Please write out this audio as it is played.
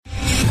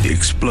The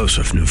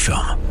explosive new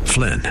film,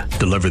 Flynn,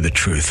 deliver the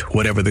truth,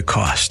 whatever the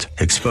cost,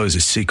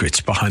 exposes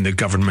secrets behind the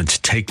government's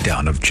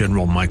takedown of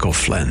General Michael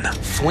Flynn.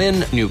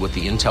 Flynn knew what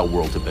the intel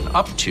world had been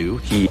up to.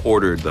 He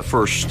ordered the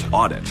first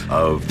audit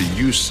of the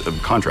use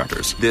of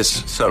contractors.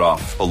 This set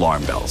off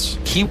alarm bells.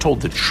 He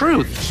told the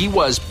truth. He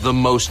was the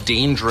most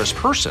dangerous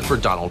person for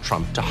Donald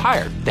Trump to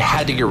hire. They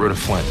had to get rid of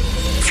Flynn.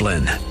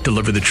 Flynn,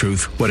 deliver the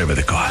truth, whatever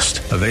the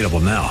cost. Available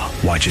now.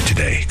 Watch it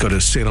today. Go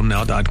to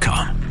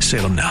salemnow.com.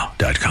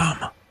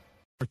 salemnow.com.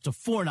 To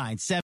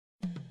 497.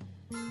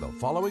 The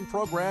following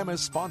program is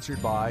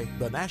sponsored by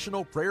the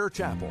National Prayer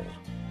Chapel.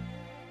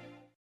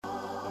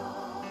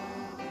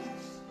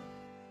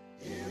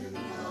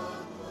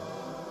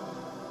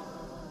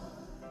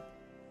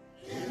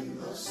 In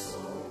the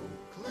soul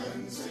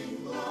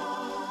cleansing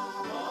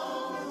blood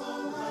of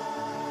the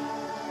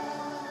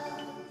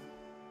Lamb,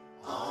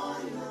 are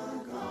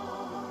your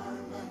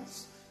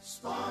garments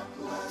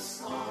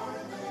spotless? Are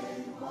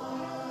they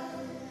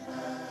white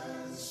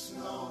as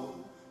snow?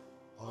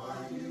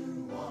 Are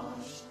you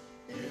washed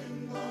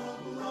in the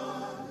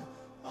blood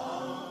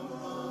of the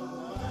Lamb?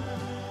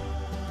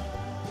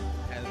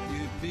 Have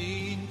you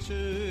been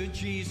to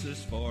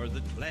Jesus for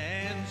the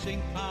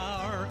cleansing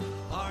power?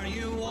 Are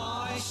you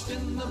washed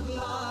in the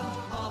blood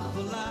of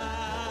the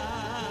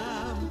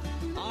Lamb?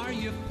 Are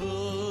you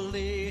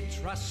fully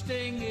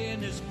trusting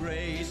in His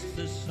grace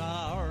this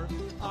hour?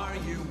 Are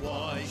you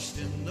washed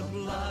in the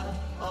blood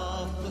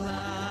of the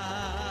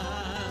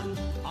Lamb?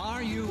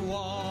 Are you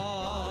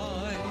washed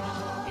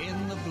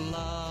in the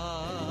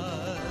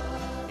blood,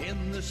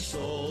 in the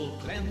soul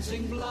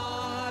cleansing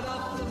blood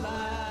of the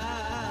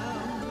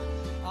Lamb?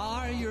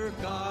 Are your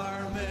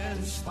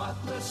garments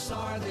spotless?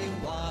 Are they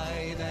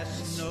white as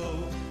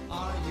snow?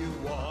 Are you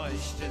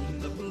washed in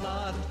the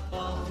blood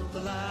of the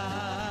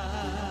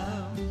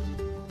Lamb?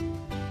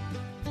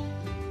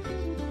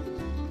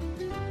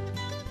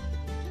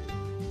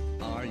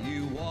 Are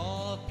you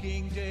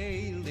walking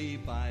daily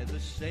by the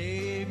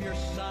Savior's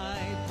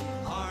side?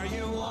 Are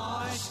you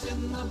washed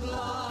in the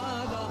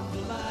blood of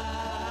the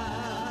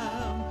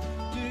Lamb?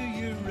 Do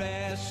you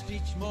rest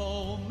each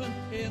moment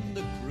in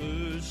the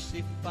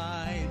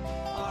crucified?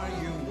 Are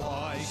you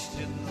washed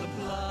in the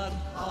blood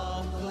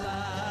of the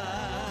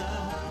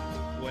Lamb?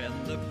 When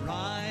the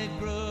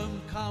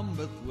bridegroom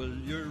cometh, will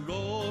your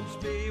robes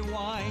be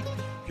white,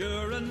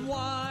 pure and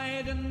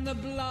white in the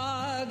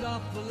blood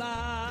of the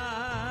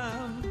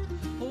Lamb?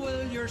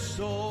 Will your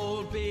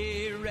soul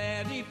be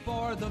ready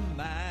for the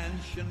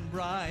mansion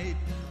bright?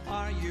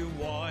 Are you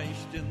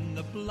washed in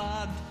the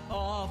blood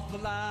of the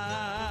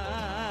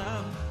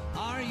Lamb?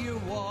 Are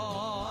you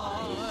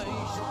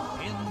washed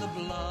in the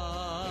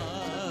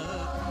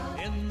blood,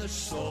 in the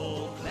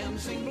soul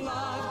cleansing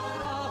blood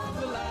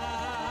of the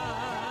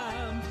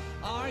Lamb?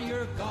 Are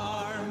your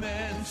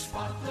garments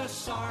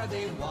spotless? Are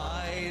they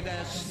white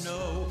as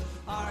snow?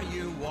 Are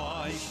you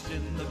washed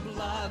in the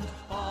blood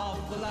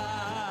of the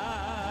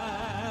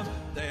Lamb?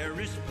 There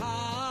is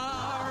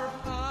power,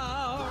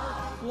 power,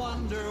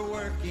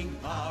 wonder-working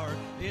power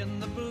in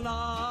the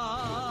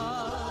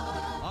blood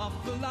of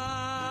the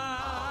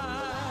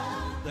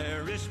Lamb.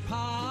 There is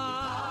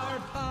power,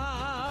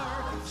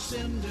 power,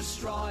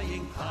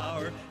 sin-destroying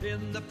power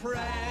in the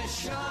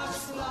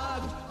precious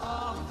blood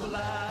of the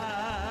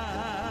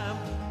Lamb.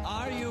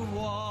 Are you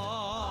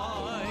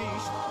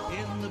washed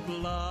in the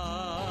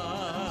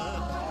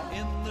blood,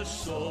 in the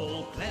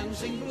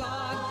soul-cleansing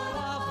blood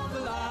of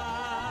the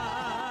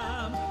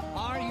Lamb?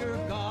 Are your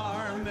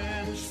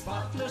garments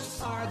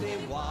spotless? Are they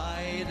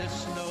white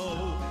as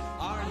snow?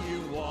 Are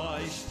you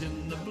washed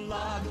in the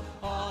blood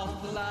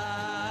of the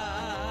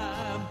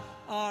Lamb?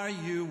 Are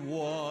you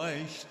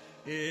washed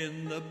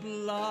in the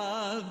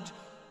blood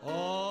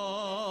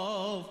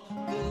of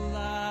the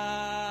Lamb?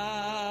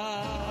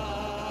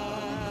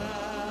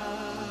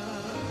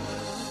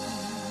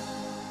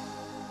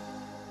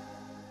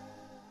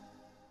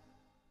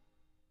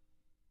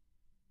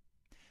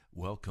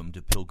 Welcome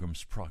to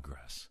Pilgrim's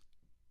Progress.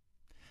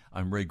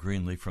 I'm Ray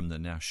Greenlee from the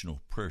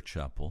National Prayer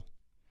Chapel.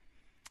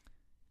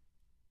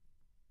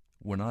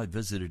 When I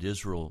visited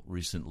Israel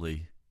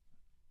recently,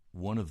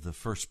 one of the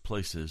first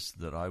places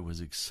that I was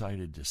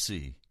excited to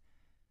see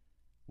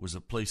was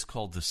a place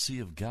called the Sea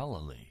of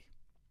Galilee.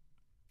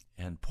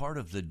 And part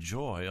of the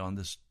joy on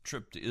this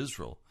trip to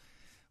Israel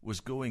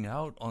was going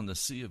out on the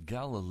Sea of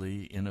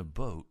Galilee in a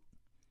boat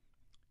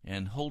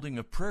and holding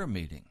a prayer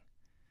meeting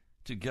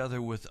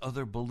together with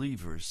other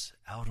believers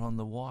out on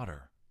the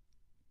water.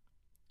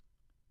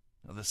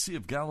 Now, the Sea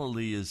of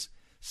Galilee is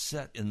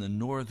set in the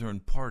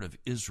northern part of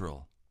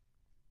Israel.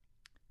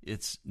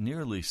 It's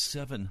nearly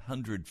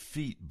 700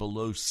 feet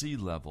below sea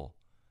level.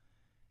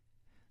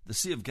 The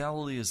Sea of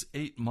Galilee is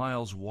 8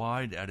 miles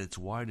wide at its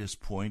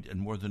widest point and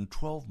more than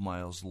 12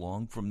 miles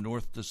long from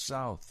north to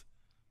south.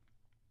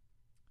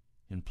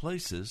 In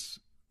places,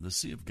 the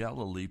Sea of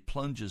Galilee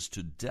plunges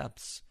to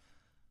depths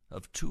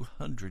of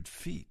 200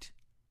 feet.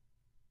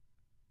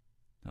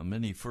 Now,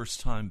 many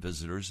first-time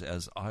visitors,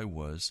 as I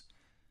was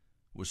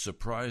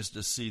surprised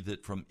to see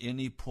that from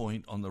any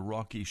point on the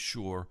rocky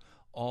shore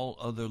all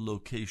other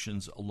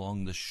locations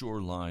along the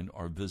shoreline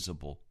are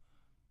visible.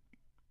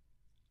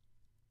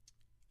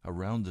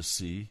 Around the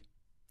sea,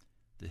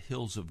 the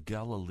hills of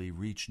Galilee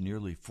reach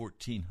nearly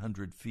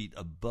 1,400 feet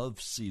above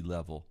sea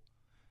level,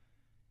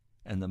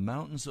 and the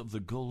mountains of the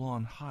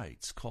Golan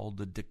Heights, called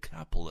the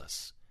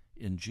Decapolis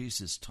in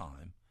Jesus'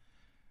 time,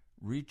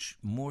 reach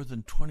more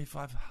than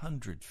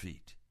 2,500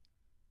 feet.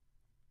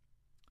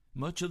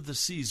 Much of the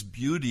sea's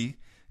beauty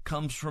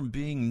comes from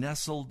being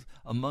nestled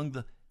among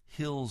the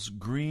hills,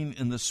 green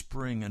in the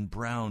spring and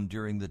brown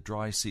during the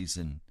dry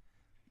season.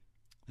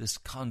 This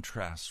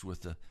contrasts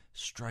with the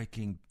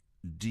striking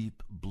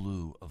deep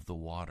blue of the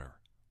water.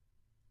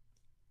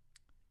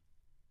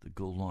 The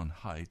Golan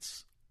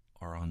Heights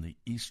are on the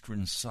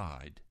eastern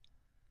side.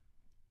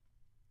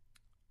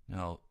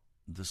 Now,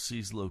 the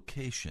sea's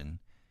location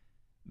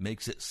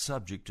makes it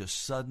subject to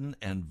sudden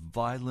and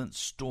violent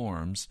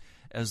storms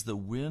as the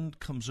wind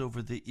comes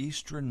over the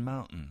eastern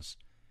mountains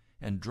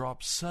and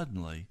drops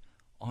suddenly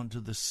onto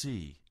the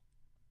sea.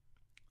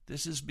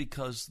 This is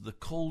because the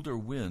colder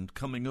wind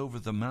coming over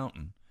the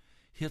mountain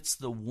hits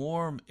the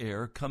warm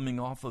air coming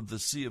off of the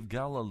Sea of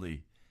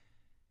Galilee.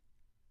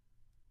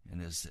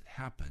 And as it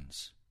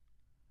happens,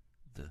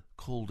 the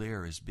cold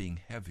air is being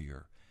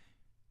heavier.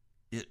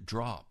 It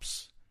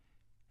drops.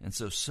 And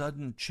so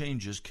sudden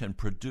changes can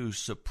produce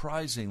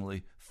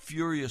surprisingly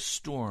furious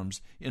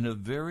storms in a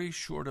very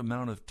short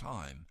amount of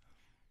time,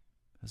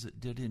 as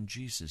it did in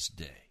Jesus'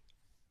 day.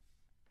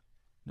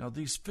 Now,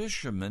 these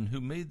fishermen who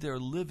made their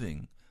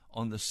living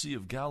on the Sea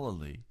of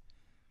Galilee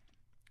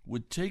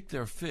would take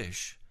their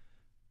fish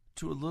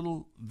to a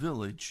little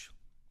village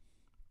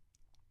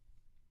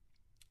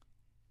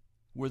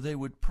where they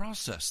would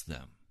process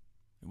them.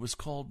 It was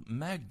called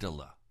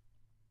Magdala.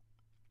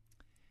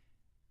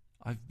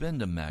 I've been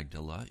to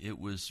Magdala. It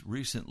was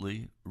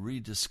recently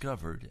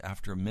rediscovered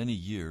after many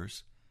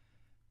years.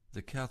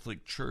 The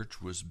Catholic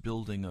Church was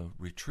building a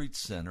retreat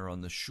center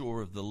on the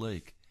shore of the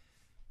lake,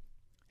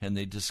 and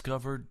they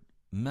discovered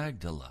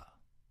Magdala.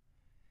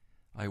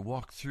 I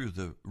walked through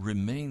the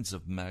remains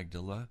of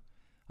Magdala.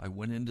 I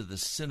went into the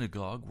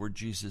synagogue where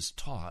Jesus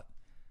taught.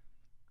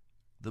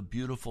 The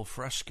beautiful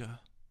fresco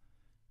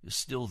is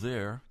still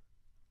there.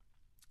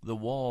 The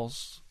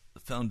walls, the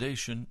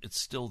foundation, it's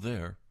still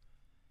there.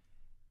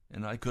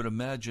 And I could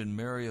imagine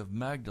Mary of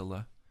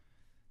Magdala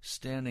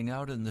standing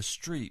out in the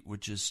street,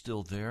 which is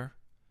still there,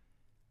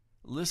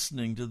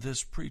 listening to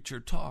this preacher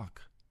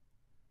talk.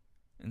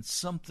 And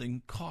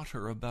something caught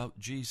her about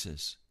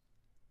Jesus.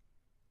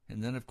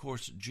 And then, of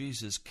course,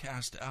 Jesus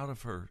cast out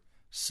of her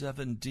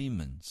 7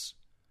 demons.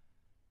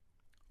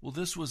 Well,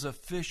 this was a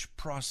fish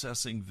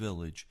processing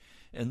village.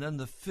 And then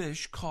the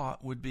fish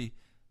caught would be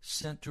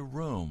sent to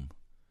Rome.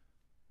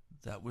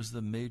 That was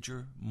the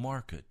major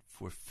market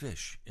for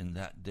fish in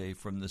that day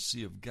from the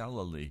Sea of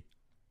Galilee.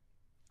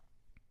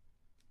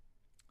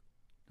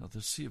 Now,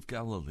 the Sea of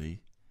Galilee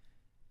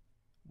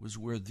was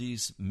where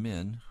these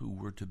men who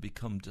were to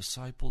become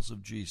disciples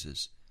of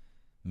Jesus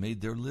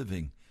made their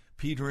living.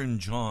 Peter and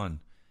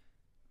John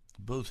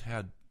both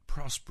had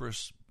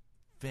prosperous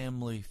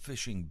family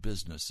fishing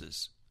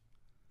businesses.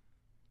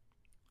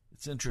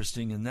 It's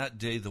interesting, in that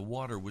day the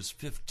water was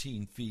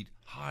 15 feet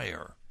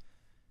higher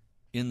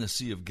in the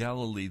Sea of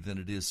Galilee than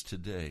it is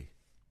today.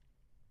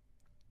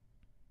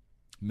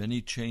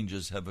 Many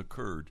changes have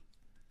occurred.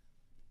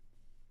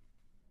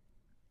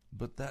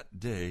 But that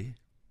day,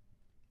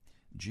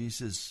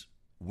 Jesus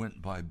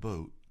went by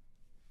boat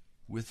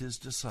with his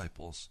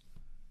disciples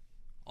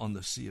on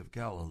the Sea of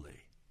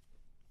Galilee.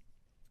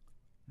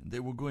 And they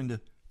were going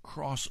to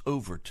cross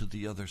over to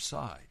the other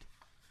side.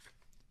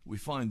 We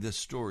find this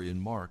story in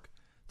Mark,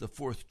 the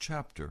 4th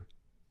chapter,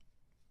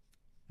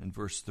 and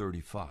verse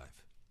 35.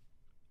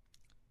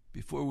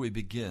 Before we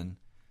begin,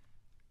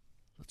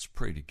 let's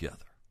pray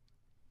together.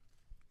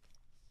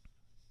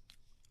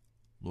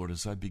 Lord,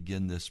 as I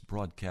begin this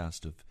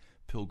broadcast of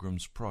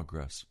Pilgrim's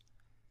Progress,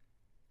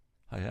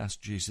 I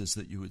ask, Jesus,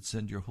 that you would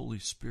send your Holy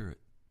Spirit.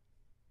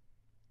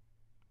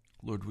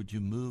 Lord, would you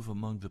move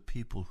among the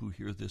people who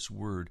hear this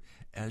word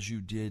as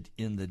you did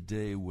in the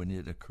day when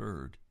it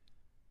occurred?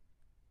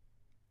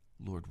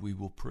 Lord, we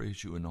will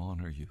praise you and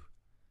honor you.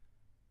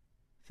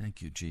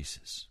 Thank you,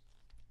 Jesus.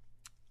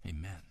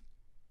 Amen.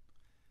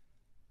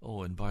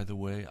 Oh, and by the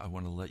way, I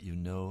want to let you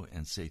know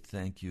and say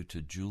thank you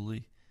to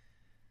Julie.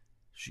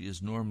 She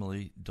is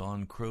normally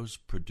Don Crow's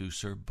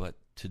producer, but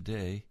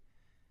today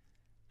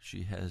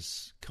she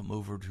has come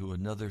over to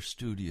another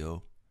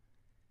studio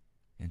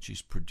and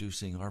she's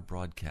producing our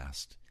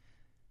broadcast.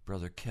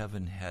 Brother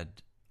Kevin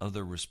had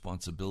other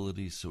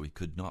responsibilities, so he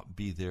could not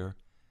be there.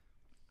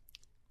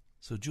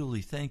 So,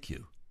 Julie, thank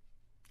you.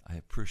 I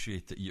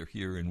appreciate that you're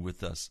here and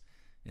with us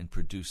in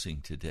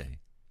producing today.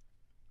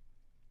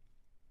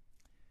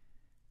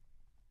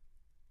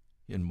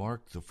 In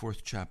Mark, the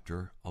 4th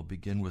chapter, I'll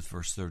begin with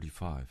verse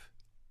 35.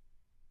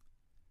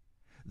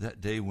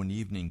 That day when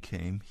evening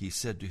came, he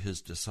said to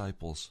his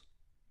disciples,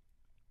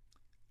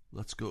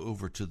 "Let's go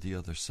over to the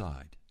other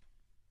side."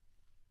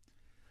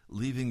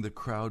 Leaving the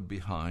crowd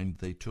behind,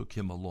 they took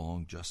him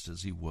along just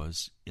as he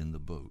was in the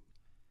boat,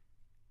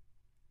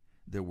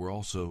 there were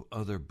also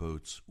other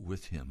boats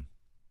with him.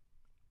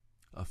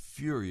 A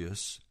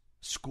furious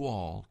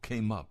squall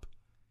came up,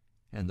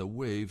 and the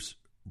waves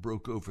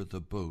broke over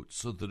the boat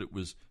so that it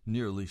was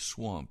nearly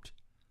swamped.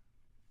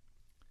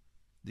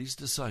 These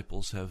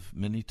disciples have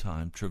many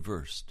times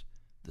traversed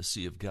the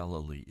Sea of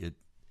Galilee.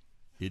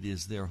 It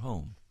is their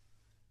home.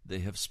 They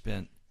have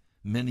spent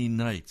many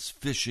nights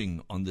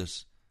fishing on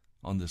this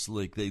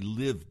lake. They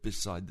live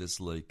beside this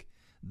lake.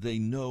 They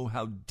know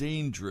how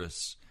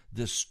dangerous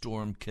this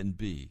storm can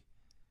be.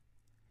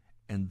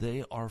 And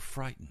they are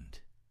frightened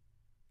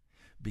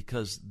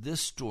because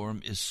this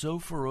storm is so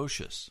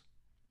ferocious.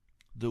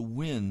 The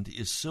wind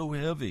is so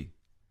heavy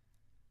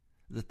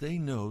that they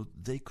know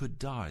they could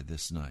die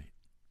this night.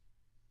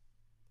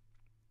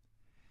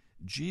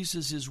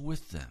 Jesus is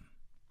with them.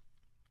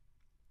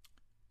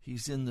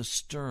 He's in the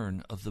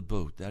stern of the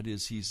boat. That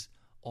is, he's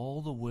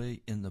all the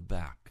way in the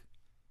back.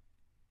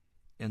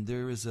 And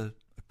there is a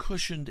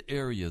cushioned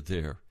area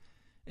there.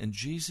 And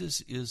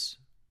Jesus is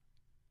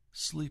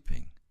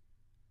sleeping.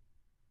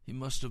 He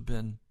must have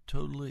been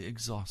totally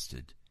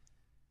exhausted.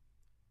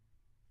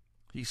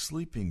 He's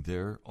sleeping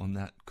there on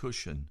that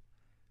cushion.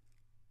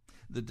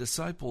 The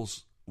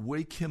disciples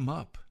wake him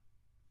up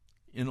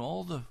in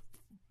all the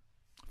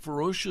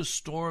ferocious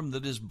storm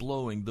that is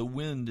blowing. The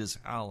wind is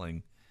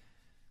howling.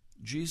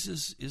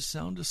 Jesus is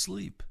sound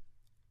asleep.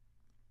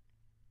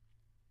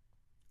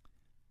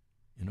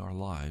 In our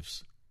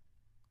lives,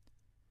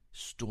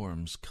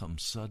 storms come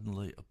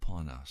suddenly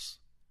upon us.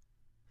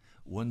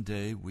 One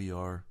day we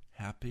are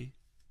happy,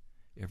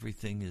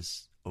 everything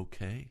is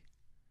okay,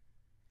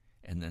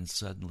 and then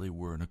suddenly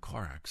we're in a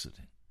car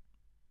accident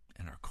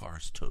and our car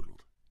is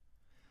totaled.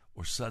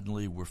 Or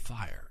suddenly we're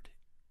fired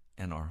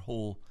and our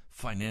whole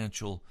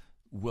financial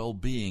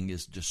well-being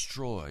is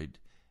destroyed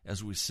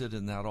as we sit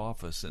in that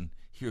office and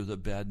hear the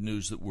bad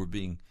news that we're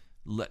being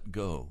let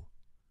go.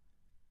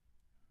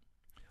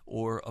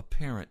 Or a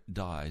parent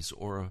dies,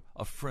 or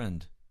a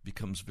friend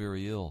becomes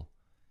very ill.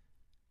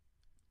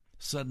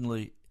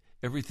 Suddenly,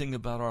 everything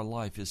about our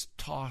life is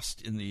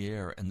tossed in the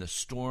air, and the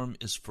storm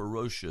is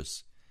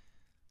ferocious,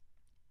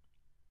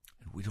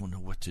 and we don't know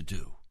what to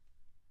do.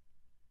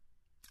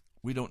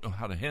 We don't know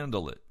how to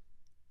handle it.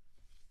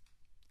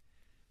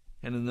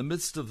 And in the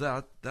midst of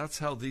that, that's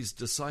how these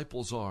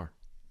disciples are.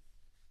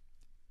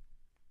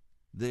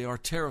 They are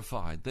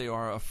terrified. They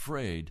are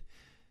afraid.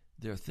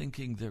 They're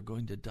thinking they're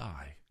going to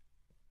die.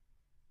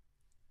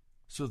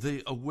 So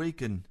they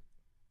awaken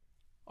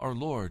our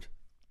Lord,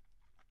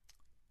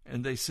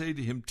 and they say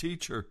to him,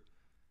 "Teacher,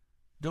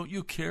 don't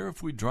you care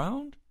if we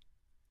drown?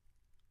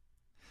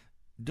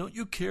 Don't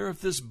you care if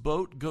this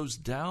boat goes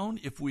down?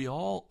 If we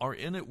all are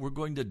in it, we're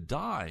going to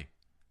die."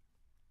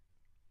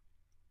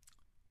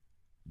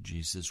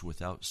 Jesus,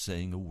 without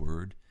saying a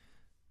word,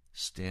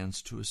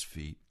 stands to his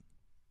feet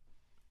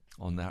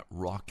on that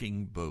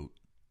rocking boat,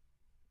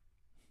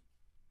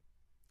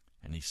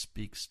 and he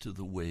speaks to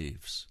the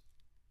waves.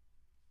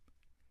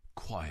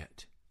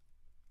 "Quiet,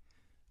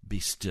 be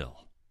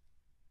still."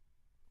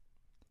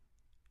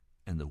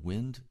 And the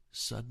wind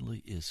suddenly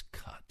is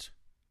cut.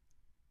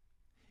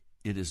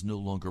 It is no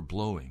longer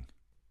blowing.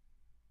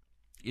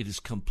 It is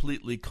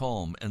completely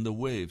calm, and the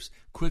waves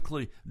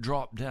quickly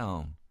drop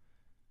down.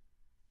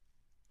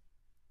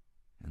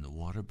 And the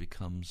water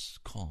becomes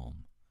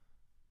calm,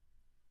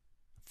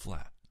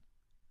 flat.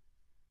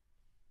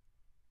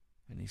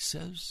 And he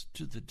says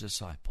to the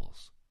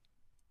disciples,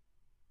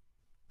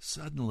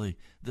 suddenly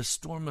the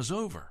storm is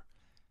over.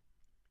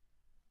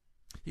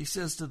 He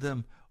says to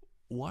them,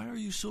 "Why are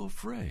you so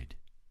afraid?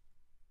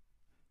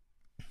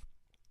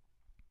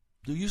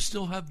 Do you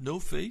still have no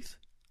faith?"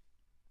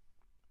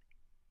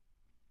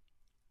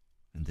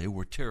 And they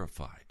were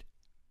terrified.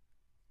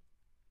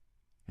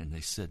 And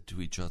they said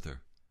to each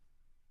other,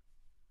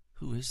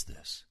 "Who is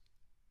this,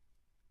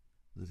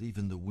 that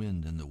even the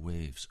wind and the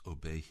waves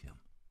obey him?"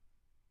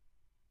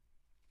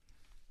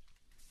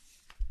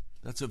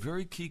 That's a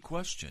very key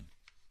question.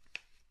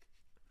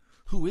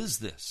 Who is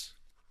this?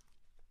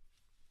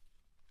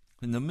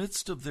 In the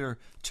midst of their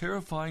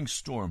terrifying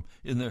storm,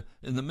 in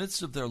the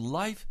midst of their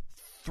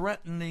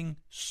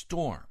life-threatening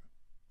storm,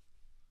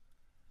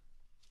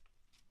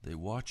 they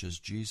watch as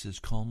Jesus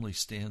calmly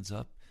stands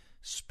up,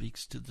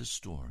 speaks to the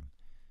storm,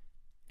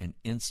 and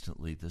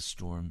instantly the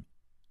storm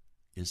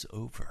is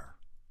over.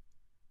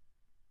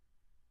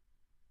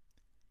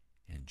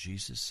 And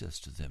Jesus says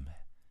to them,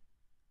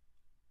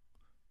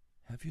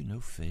 "Have you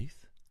no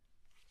faith?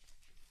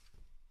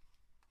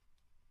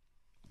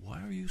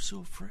 Why are you so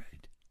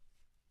afraid?"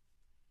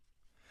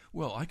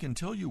 Well, I can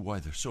tell you why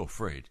they're so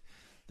afraid.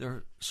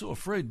 They're so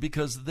afraid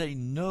because they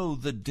know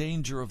the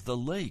danger of the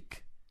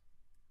lake.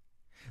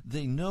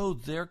 They know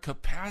their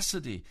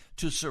capacity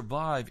to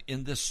survive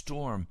in this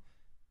storm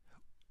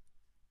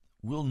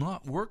will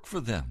not work for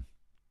them.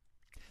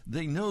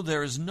 They know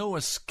there is no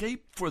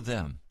escape for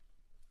them.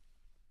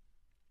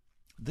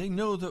 They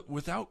know that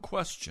without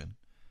question,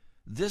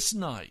 this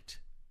night,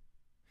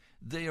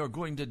 they are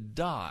going to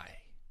die.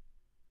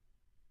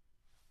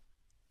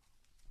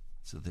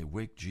 So they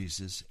wake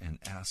Jesus and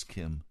ask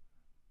him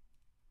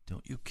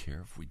Don't you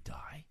care if we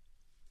die?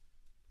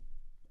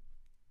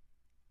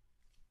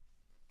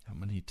 How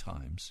many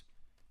times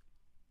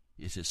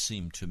it has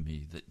seemed to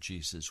me that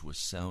Jesus was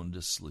sound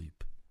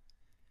asleep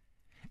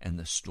and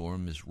the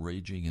storm is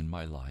raging in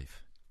my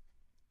life,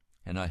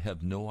 and I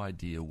have no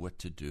idea what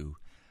to do.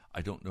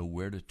 I don't know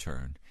where to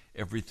turn.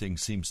 Everything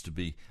seems to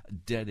be a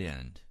dead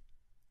end.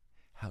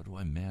 How do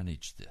I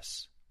manage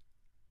this?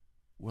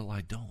 Well,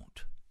 I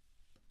don't.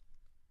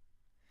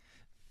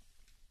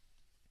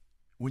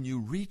 When you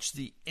reach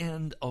the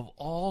end of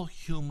all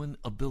human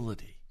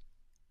ability,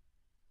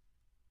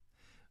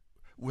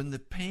 when the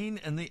pain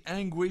and the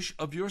anguish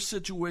of your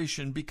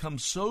situation become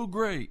so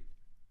great,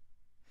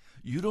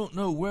 you don't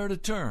know where to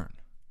turn.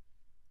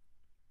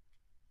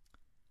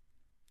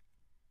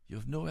 You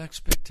have no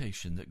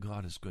expectation that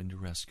God is going to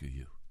rescue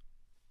you.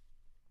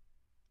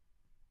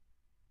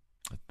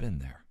 I've been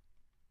there.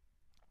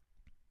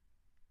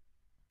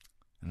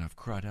 And I've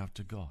cried out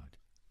to God.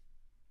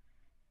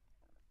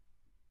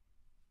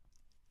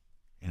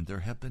 And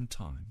there have been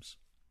times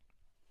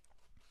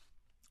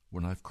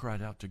when I've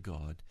cried out to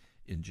God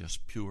in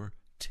just pure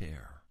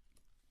terror,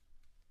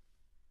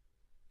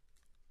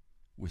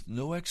 with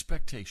no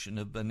expectation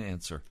of an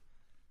answer.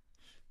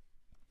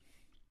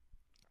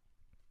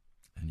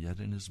 And yet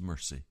in His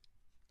mercy,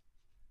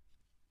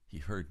 He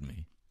heard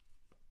me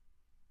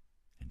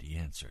and He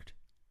answered.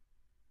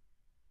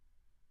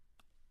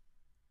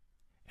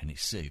 And He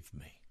saved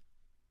me.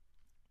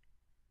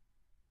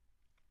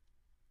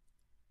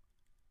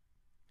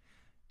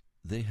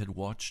 They had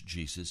watched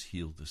Jesus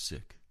heal the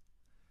sick.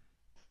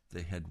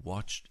 They had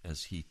watched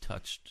as He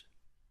touched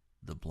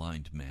the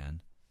blind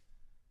man,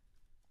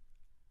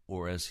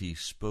 or as He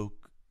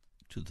spoke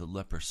to the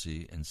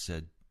leprosy and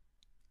said,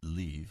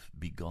 "Leave,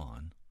 be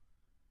gone."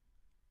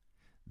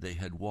 They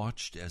had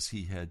watched as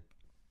He had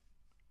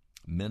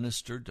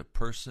ministered to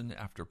person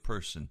after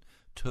person,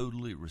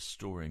 totally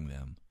restoring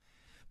them.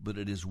 But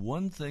it is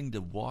one thing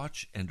to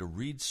watch and to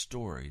read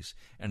stories,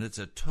 and it's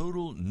a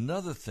total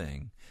another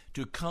thing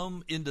to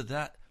come into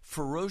that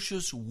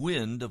ferocious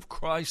wind of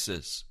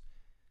crisis.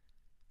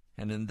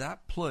 And in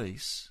that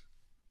place,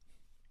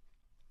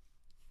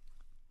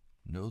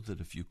 know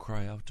that if you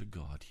cry out to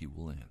God, He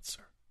will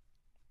answer.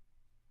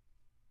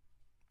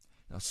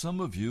 Now, some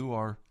of you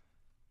are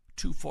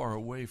too far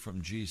away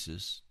from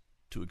Jesus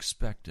to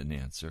expect an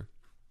answer.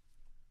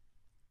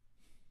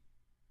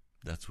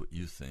 That's what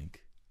you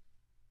think.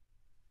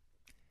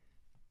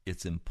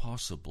 It's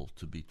impossible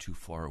to be too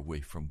far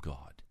away from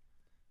God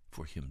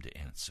for Him to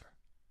answer.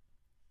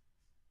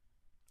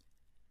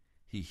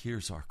 He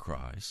hears our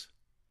cries,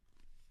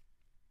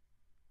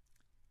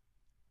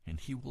 and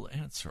He will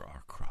answer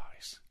our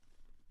cries.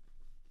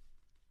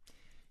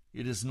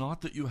 It is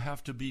not that you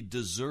have to be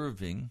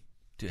deserving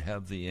to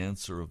have the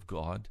answer of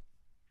God.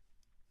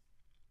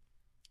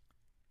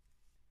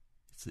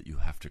 It's that you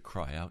have to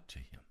cry out to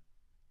Him.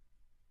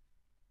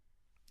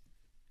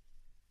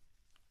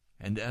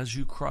 And as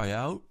you cry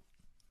out,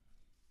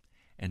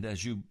 and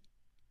as you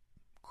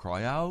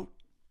cry out,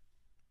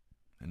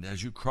 and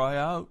as you cry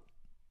out,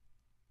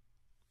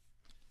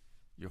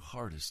 your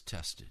heart is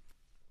tested.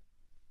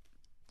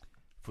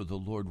 For the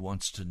Lord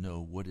wants to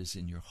know what is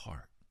in your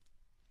heart.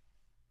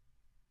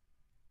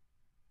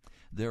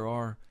 There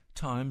are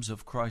times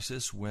of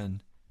crisis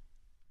when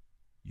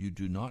you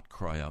do not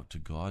cry out to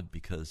God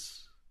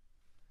because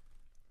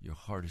your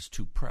heart is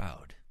too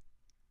proud.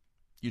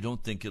 You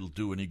don't think it'll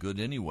do any good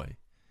anyway.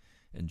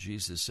 And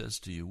Jesus says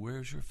to you,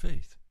 "Where's your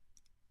faith?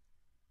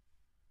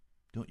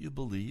 Don't you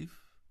believe?"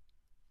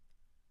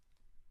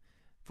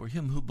 For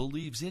him who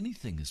believes,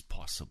 anything is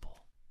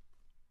possible.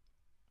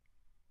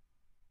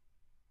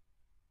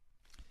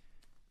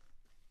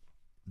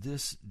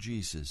 This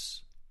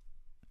Jesus,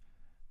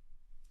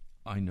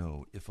 I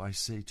know if I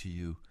say to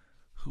you,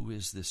 "Who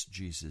is this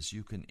Jesus?"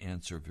 you can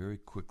answer very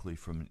quickly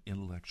from an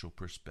intellectual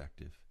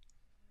perspective.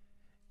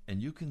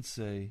 And you can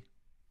say,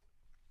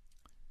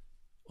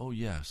 "Oh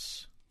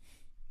yes,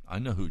 I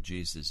know who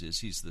Jesus is.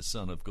 He's the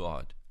Son of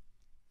God."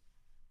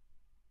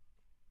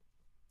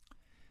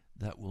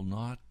 That will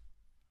not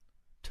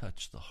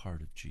touch the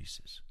heart of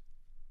Jesus.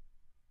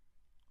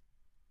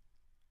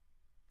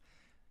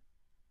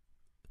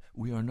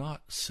 We are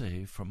not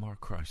saved from our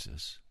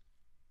crisis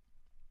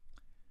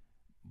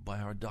by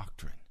our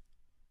doctrine.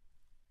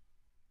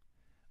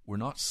 We're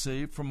not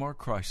saved from our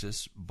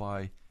crisis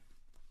by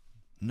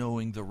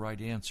knowing the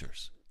right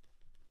answers.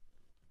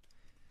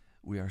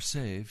 We are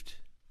saved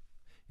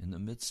in the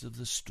midst of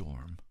the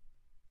storm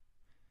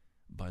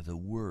by the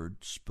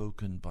word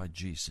spoken by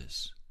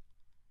Jesus.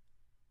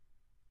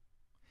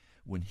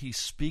 When He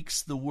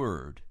speaks the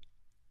word,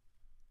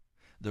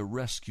 the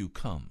rescue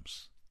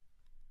comes.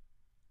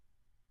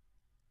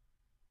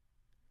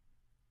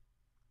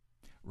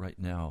 Right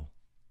now,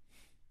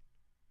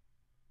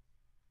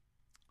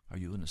 are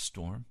you in a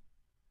storm?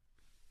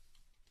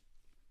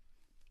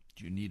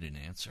 Do you need an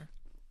answer?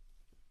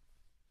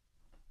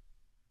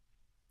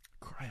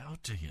 Cry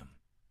out to Him.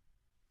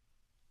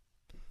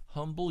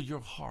 Humble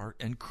your heart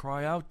and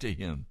cry out to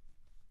Him.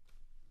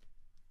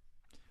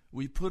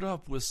 We put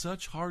up with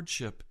such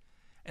hardship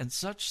and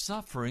such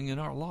suffering in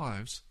our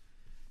lives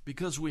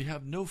because we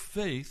have no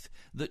faith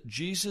that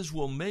Jesus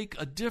will make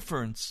a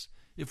difference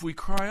if we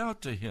cry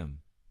out to him.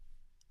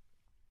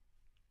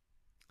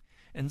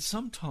 And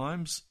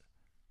sometimes,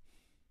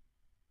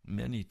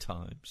 many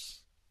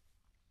times,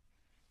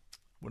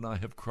 when I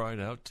have cried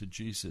out to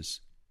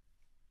Jesus,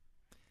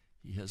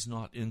 he has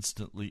not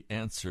instantly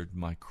answered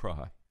my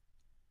cry.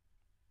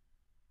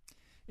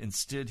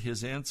 Instead,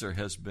 his answer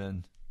has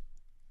been,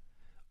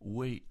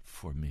 wait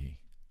for me.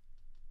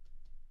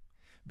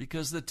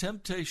 Because the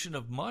temptation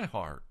of my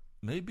heart,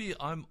 maybe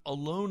I'm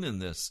alone in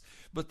this,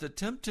 but the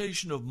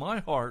temptation of my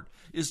heart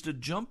is to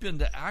jump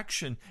into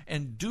action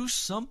and do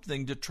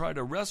something to try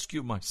to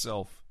rescue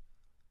myself.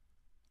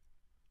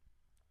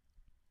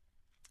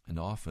 And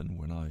often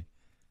when I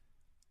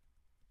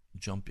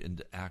jump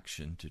into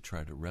action to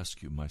try to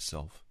rescue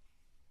myself,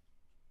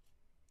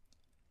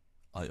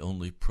 I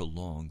only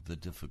prolong the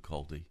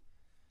difficulty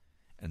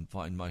and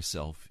find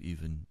myself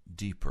even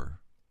deeper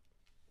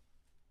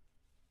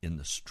in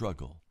the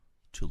struggle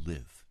to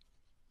live.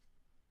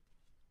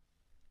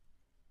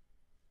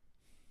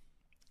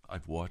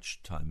 I've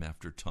watched time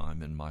after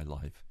time in my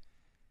life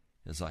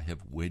as I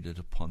have waited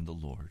upon the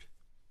Lord,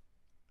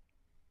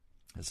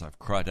 as I've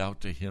cried out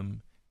to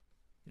him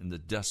in the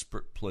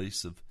desperate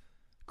place of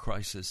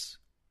crisis,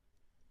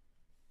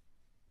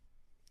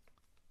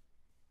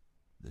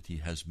 that he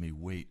has me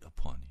wait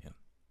upon him.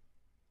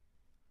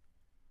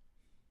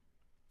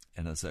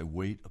 And as I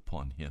wait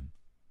upon him,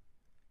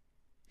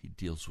 he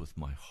deals with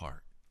my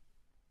heart.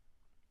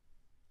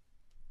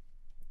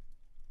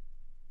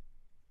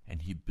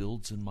 And he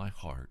builds in my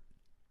heart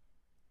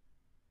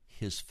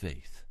his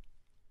faith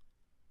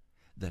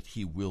that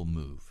he will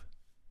move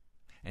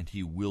and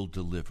he will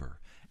deliver.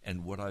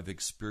 And what I've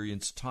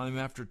experienced time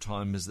after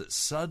time is that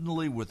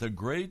suddenly, with a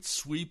great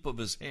sweep of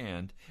his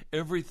hand,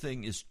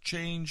 everything is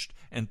changed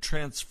and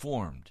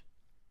transformed.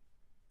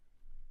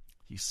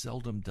 He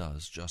seldom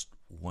does just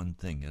one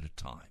thing at a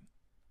time.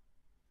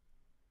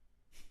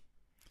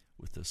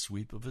 With the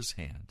sweep of his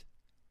hand,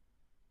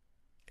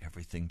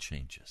 everything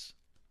changes.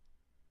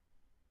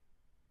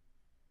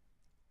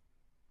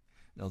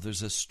 Now,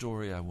 there's a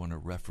story I want to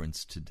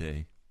reference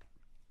today.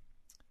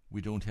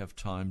 We don't have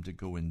time to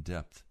go in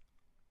depth.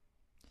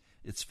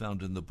 It's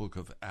found in the book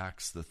of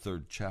Acts, the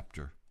 3rd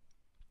chapter.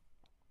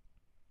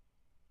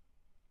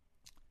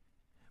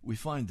 We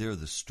find there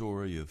the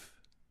story of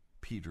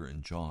Peter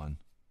and John.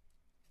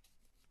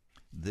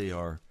 They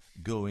are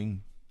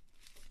going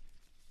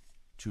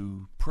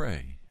to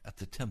pray at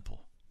the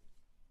temple.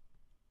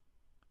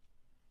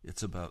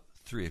 It's about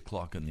 3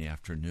 o'clock in the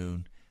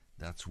afternoon.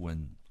 That's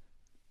when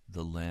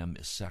the lamb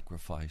is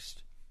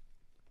sacrificed.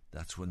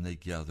 That's when they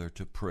gather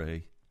to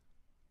pray.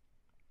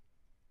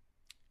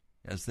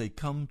 As they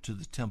come to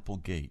the temple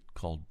gate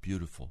called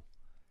Beautiful,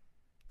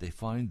 they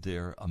find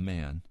there a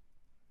man.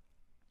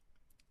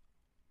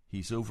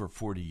 He's over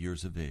 40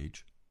 years of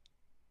age,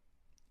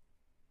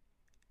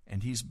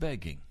 and he's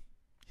begging.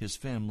 His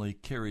family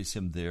carries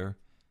him there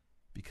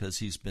because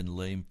he's been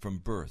lame from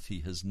birth.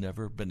 He has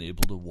never been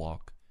able to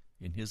walk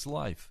in his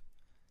life.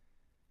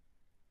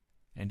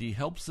 And he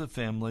helps the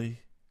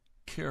family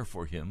care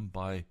for him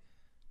by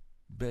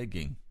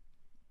begging,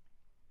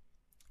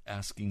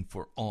 asking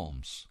for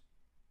alms.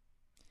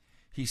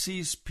 He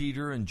sees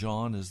Peter and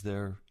John as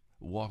they're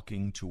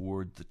walking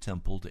toward the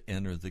temple to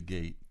enter the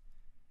gate,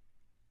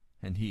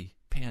 and he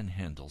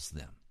panhandles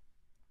them.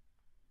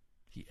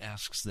 He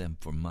asks them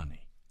for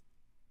money.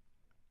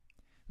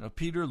 Now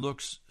Peter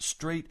looks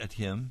straight at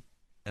him,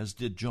 as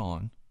did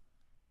John,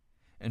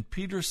 and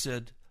Peter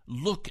said,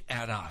 "Look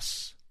at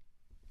us."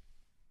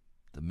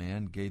 The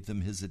man gave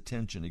them his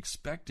attention,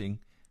 expecting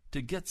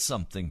to get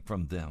something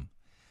from them.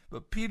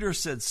 But Peter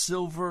said,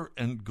 "Silver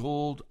and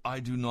gold I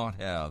do not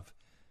have,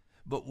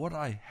 but what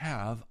I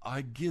have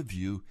I give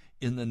you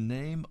in the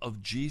name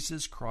of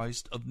Jesus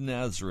Christ of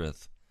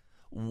Nazareth.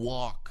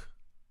 Walk."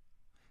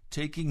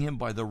 Taking him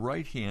by the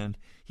right hand,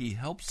 he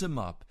helps him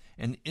up,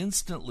 and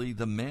instantly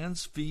the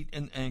man's feet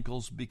and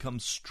ankles become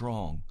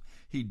strong.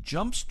 He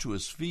jumps to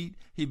his feet.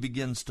 He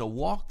begins to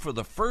walk for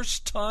the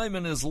first time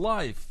in his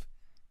life.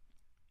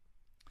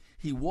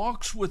 He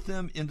walks with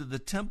them into the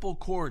temple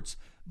courts,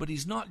 but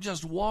he's not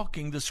just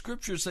walking. The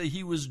scriptures say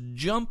he was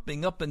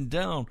jumping up and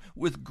down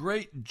with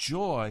great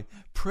joy,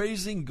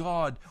 praising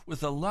God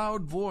with a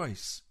loud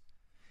voice.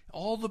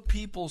 All the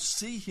people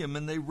see him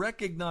and they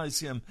recognize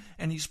him,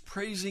 and he's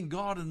praising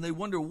God, and they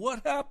wonder,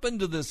 what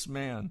happened to this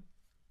man?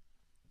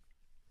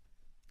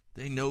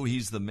 They know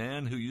he's the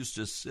man who used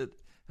to sit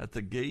at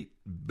the gate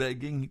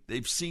begging.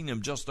 They've seen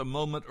him just a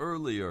moment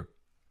earlier.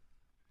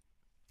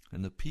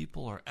 And the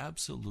people are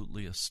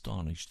absolutely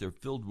astonished. They're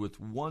filled with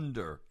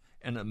wonder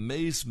and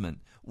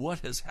amazement. What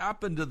has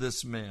happened to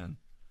this man?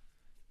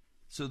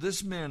 So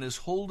this man is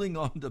holding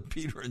on to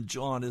Peter and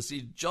John as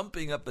he's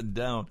jumping up and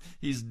down.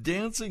 He's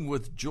dancing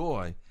with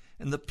joy.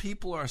 And the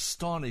people are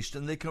astonished,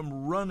 and they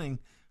come running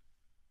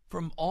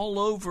from all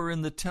over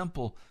in the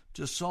temple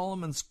to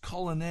Solomon's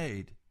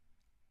colonnade.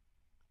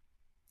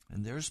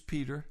 And there's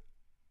Peter,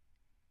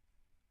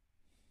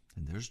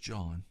 and there's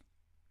John,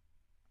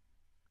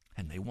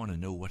 they want to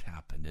know what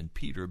happened. And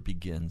Peter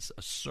begins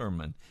a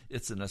sermon.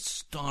 It's an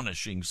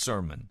astonishing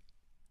sermon.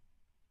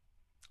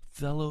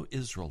 Fellow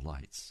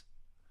Israelites,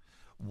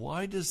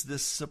 why does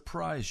this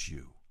surprise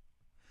you?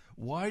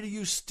 Why do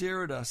you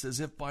stare at us as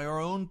if by our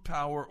own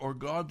power or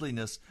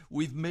godliness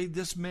we've made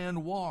this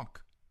man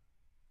walk?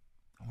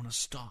 I want to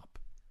stop.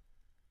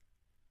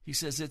 He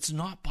says it's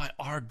not by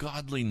our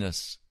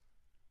godliness.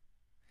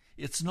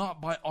 It's not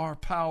by our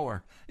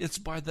power. It's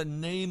by the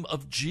name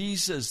of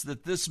Jesus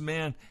that this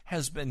man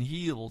has been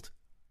healed.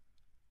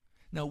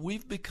 Now,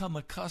 we've become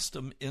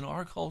accustomed in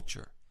our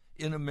culture,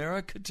 in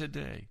America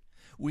today,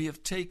 we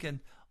have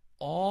taken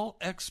all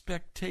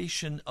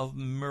expectation of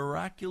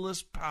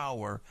miraculous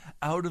power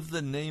out of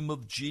the name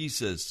of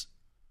Jesus.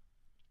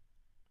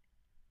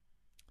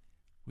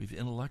 We've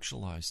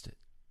intellectualized it.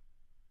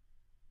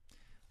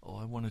 Oh,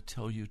 I want to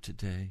tell you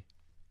today,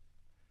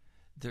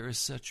 there is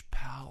such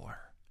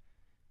power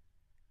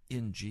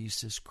in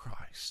Jesus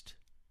Christ.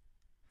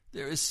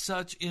 There is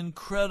such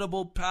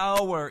incredible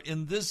power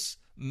in this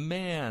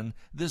man,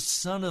 this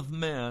Son of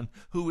Man,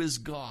 who is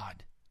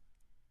God.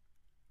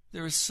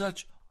 There is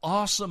such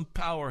awesome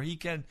power. He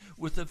can,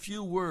 with a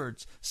few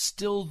words,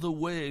 still the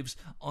waves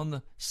on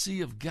the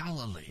Sea of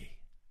Galilee.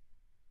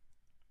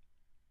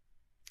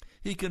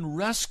 He can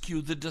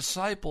rescue the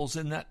disciples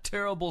in that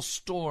terrible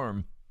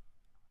storm.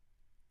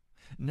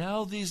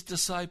 Now these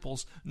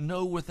disciples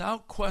know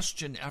without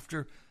question,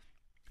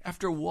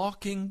 after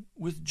walking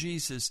with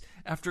Jesus,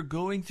 after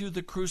going through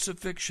the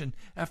crucifixion,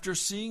 after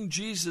seeing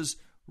Jesus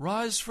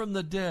rise from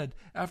the dead,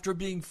 after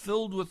being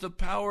filled with the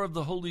power of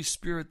the Holy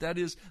Spirit, that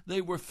is,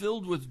 they were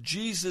filled with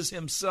Jesus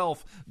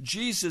himself.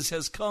 Jesus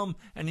has come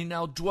and he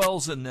now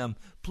dwells in them.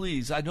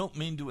 Please, I don't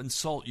mean to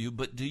insult you,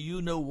 but do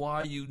you know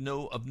why you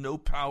know of no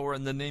power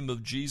in the name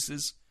of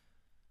Jesus?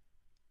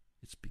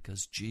 It's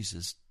because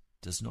Jesus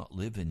does not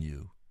live in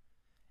you,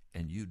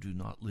 and you do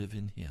not live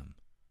in him.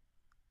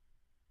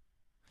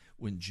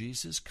 When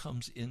Jesus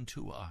comes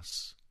into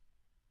us,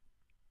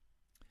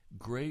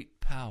 great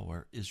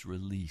power is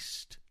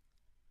released.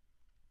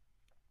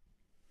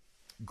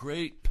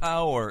 Great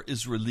power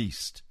is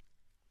released.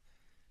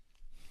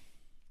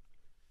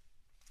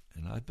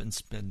 And I've been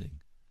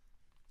spending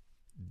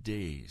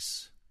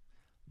days,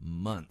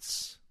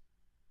 months,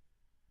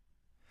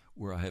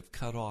 where I have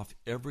cut off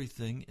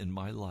everything in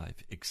my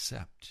life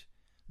except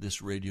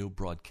this radio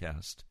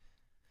broadcast,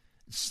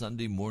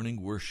 Sunday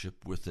morning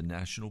worship with the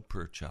National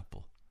Prayer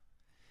Chapel,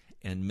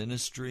 and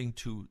ministering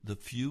to the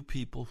few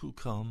people who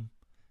come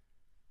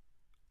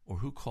or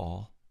who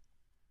call.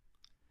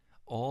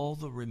 All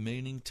the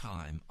remaining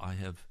time I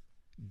have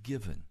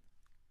given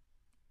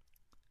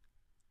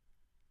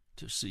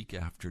to seek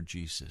after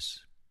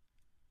Jesus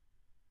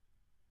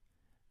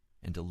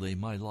and to lay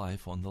my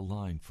life on the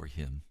line for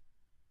him,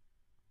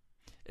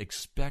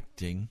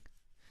 expecting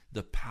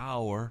the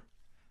power,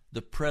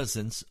 the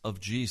presence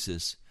of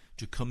Jesus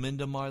to come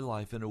into my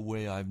life in a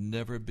way I've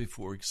never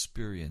before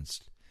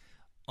experienced.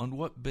 On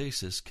what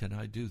basis can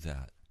I do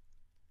that?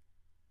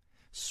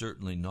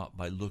 Certainly not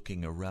by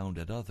looking around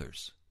at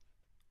others,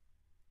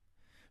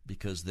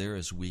 because they're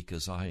as weak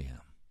as I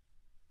am.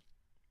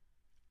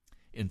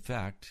 In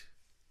fact,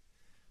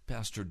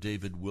 Pastor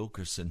David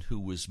Wilkerson, who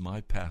was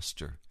my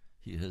pastor,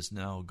 he has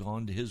now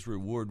gone to his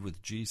reward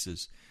with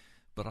Jesus,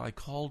 but I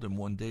called him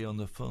one day on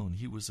the phone.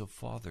 He was a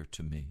father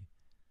to me.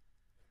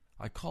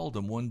 I called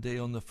him one day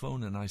on the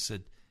phone and I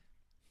said,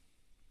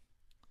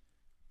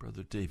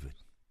 Brother David,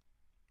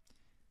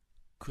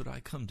 could I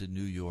come to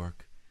New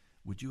York?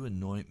 Would you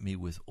anoint me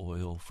with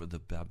oil for the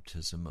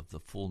baptism of the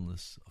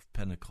fullness of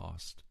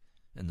Pentecost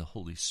and the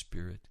Holy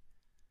Spirit?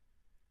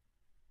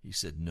 He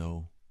said,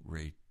 No,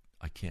 Ray,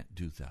 I can't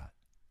do that.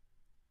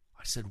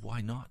 I said,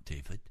 Why not,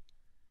 David?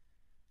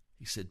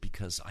 He said,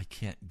 Because I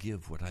can't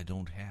give what I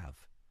don't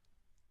have.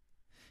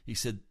 He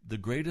said, The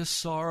greatest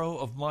sorrow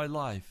of my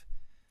life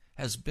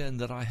has been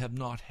that I have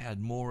not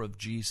had more of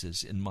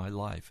Jesus in my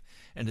life.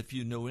 And if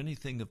you know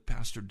anything of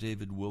Pastor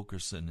David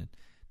Wilkerson and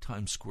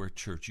Times Square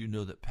Church, you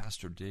know that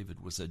Pastor David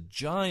was a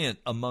giant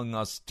among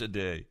us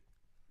today.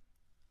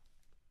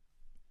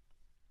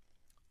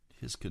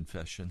 His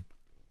confession,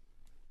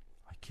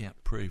 I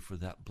can't pray for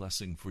that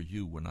blessing for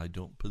you when I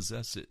don't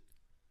possess it.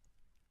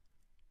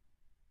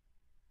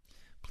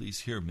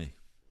 Please hear me.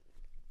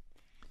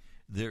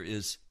 There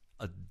is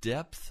a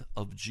depth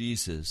of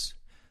Jesus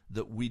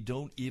that we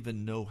don't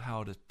even know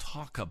how to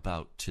talk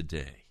about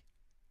today.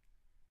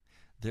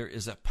 There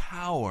is a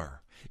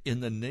power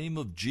in the name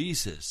of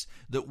Jesus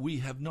that we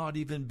have not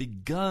even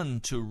begun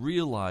to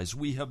realize.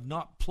 We have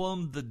not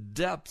plumbed the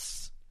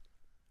depths.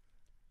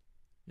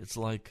 It's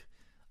like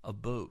a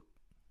boat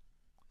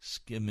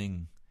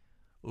skimming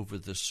over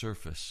the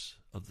surface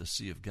of the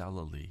Sea of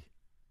Galilee,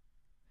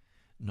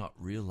 not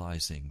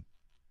realizing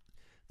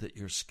that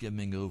you're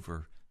skimming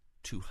over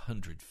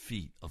 200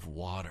 feet of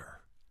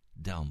water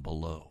down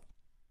below.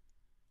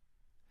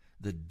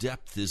 The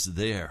depth is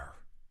there,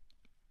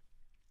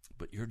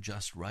 but you're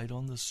just right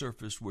on the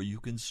surface where you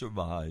can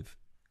survive.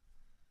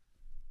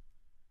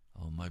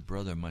 Oh, my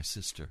brother, my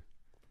sister,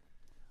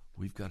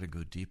 we've got to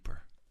go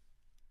deeper.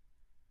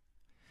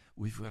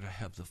 We've got to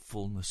have the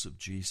fullness of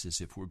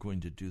Jesus if we're going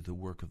to do the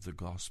work of the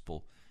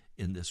gospel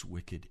in this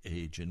wicked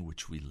age in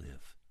which we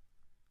live.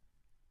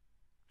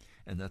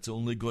 And that's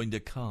only going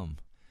to come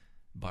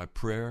by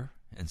prayer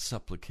and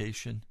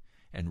supplication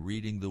and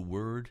reading the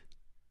Word.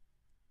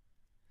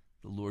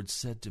 The Lord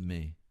said to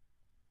me,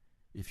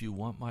 if you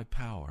want my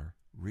power,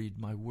 read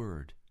my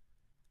Word.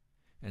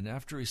 And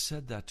after he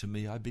said that to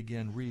me, I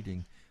began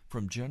reading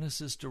from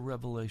Genesis to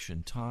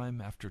Revelation, time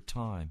after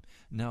time,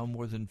 now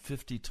more than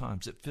 50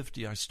 times. At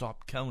 50, I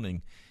stopped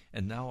counting,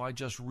 and now I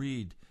just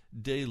read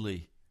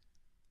daily,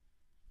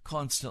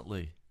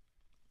 constantly.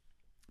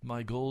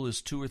 My goal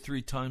is 2 or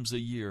 3 times a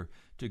year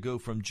to go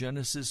from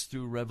Genesis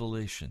through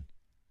Revelation.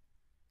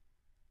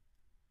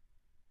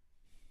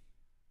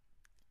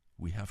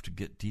 We have to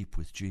get deep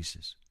with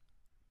Jesus.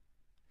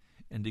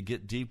 And to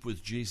get deep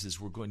with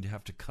Jesus, we're going to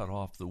have to cut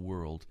off the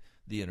world,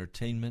 the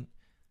entertainment,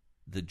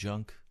 the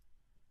junk,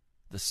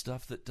 the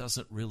stuff that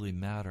doesn't really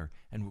matter.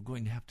 And we're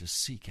going to have to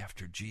seek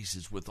after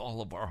Jesus with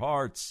all of our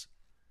hearts.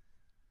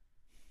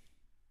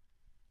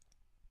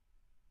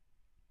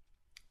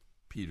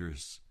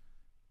 Peter's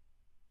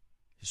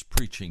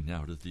preaching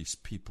now to these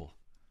people.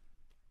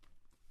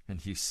 And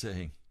he's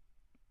saying,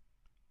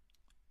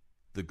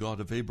 the God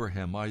of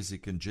Abraham,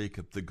 Isaac, and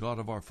Jacob, the God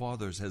of our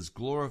fathers, has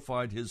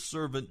glorified his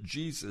servant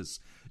Jesus.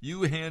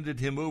 You handed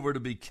him over to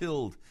be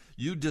killed.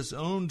 You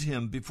disowned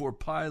him before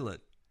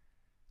Pilate,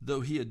 though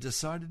he had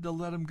decided to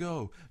let him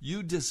go.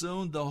 You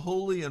disowned the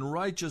holy and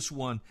righteous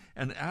one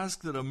and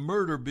asked that a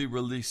murderer be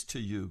released to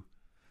you.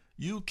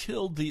 You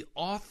killed the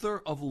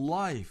author of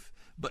life,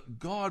 but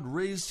God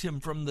raised him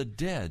from the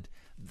dead.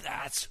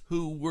 That's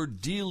who we're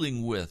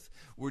dealing with.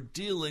 We're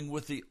dealing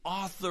with the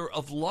author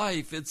of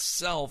life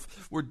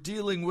itself. We're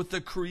dealing with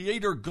the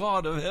creator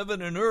God of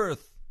heaven and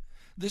earth.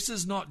 This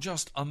is not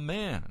just a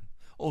man.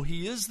 Oh,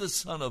 he is the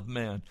Son of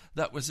Man.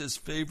 That was his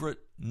favorite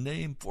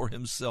name for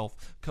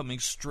himself, coming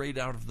straight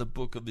out of the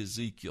book of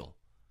Ezekiel.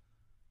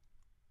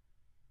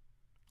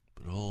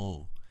 But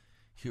oh,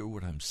 hear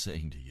what I'm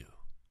saying to you.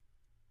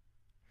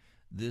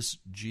 This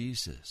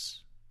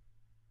Jesus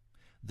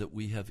that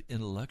we have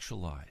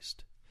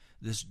intellectualized,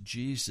 this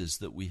Jesus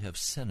that we have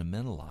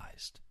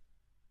sentimentalized.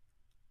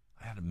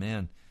 I had a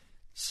man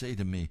say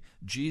to me,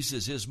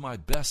 Jesus is my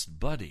best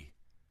buddy.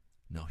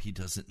 No, he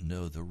doesn't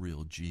know the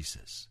real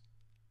Jesus.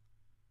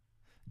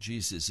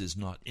 Jesus is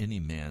not any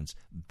man's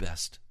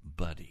best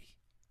buddy.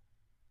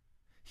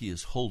 He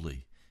is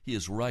holy. He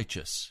is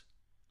righteous.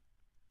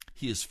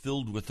 He is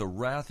filled with the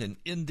wrath and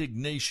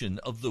indignation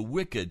of the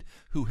wicked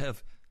who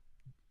have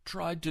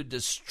tried to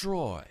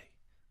destroy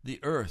the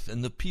earth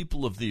and the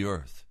people of the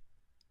earth.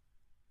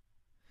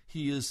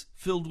 He is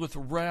filled with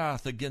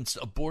wrath against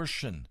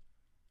abortion,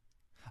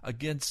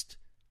 against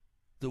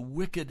the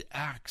wicked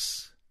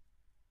acts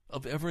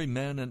of every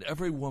man and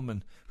every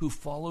woman who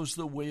follows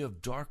the way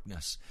of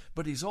darkness.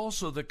 But he's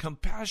also the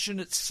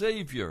compassionate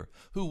Savior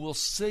who will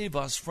save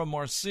us from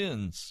our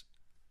sins.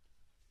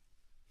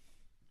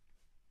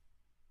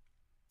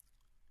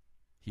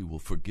 He will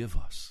forgive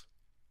us.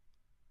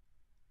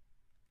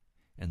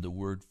 And the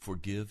word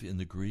forgive in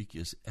the Greek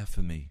is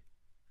ephemi.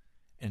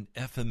 And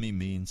ephemi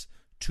means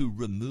to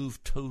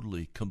remove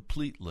totally,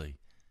 completely.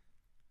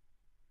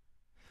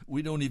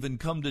 We don't even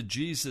come to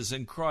Jesus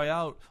and cry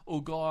out,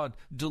 oh God,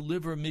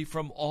 deliver me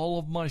from all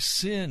of my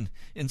sin.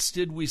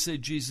 Instead, we say,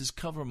 Jesus,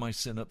 cover my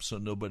sin up so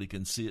nobody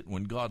can see it.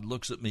 When God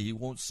looks at me, he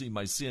won't see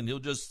my sin. He'll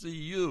just see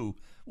you.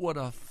 What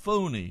a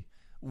phony,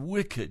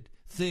 wicked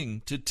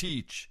thing to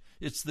teach.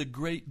 It's the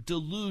great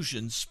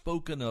delusion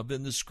spoken of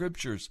in the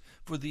Scriptures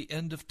for the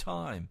end of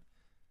time.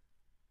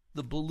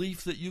 The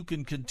belief that you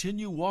can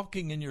continue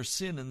walking in your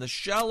sin in the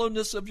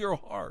shallowness of your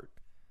heart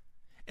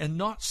and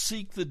not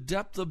seek the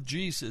depth of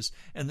Jesus,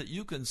 and that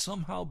you can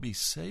somehow be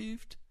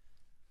saved?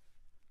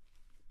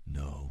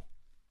 No.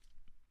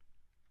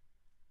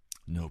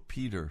 No,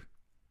 Peter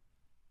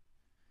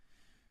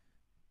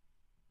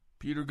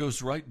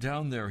goes right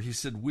down there. He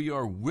said, we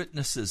are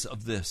witnesses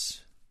of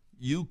this.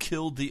 You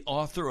killed the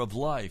author of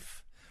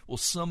life. Well,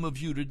 some of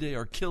you today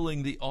are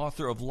killing the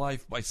author of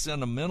life by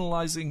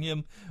sentimentalizing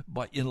him,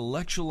 by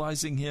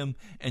intellectualizing him,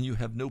 and you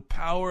have no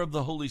power of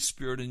the Holy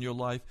Spirit in your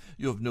life.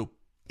 You have no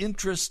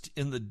interest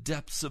in the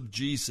depths of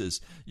Jesus.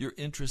 You're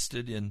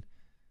interested in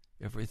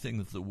everything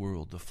of the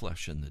world, the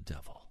flesh and the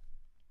devil.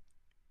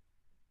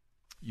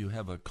 You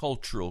have a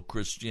cultural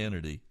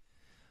Christianity.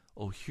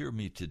 Oh, hear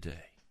me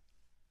today.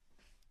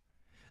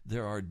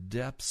 There are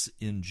depths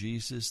in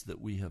Jesus that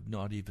we have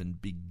not even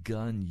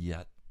begun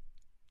yet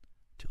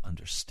to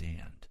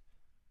understand.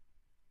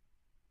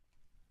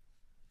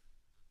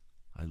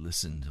 I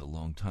listened a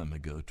long time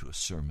ago to a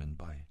sermon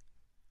by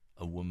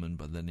a woman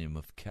by the name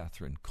of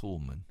Catherine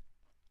Coleman.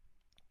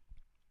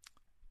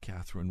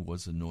 Catherine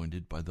was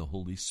anointed by the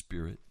Holy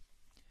Spirit.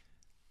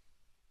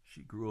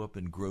 She grew up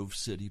in Grove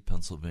City,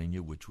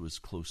 Pennsylvania, which was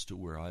close to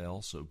where I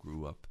also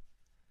grew up.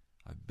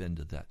 I've been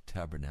to that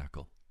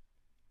tabernacle.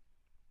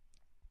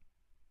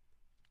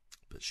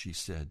 But she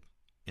said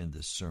in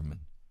this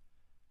sermon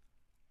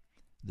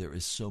There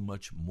is so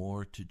much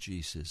more to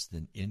Jesus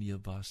than any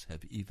of us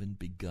have even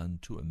begun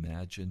to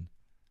imagine.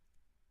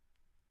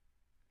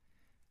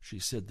 She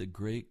said, the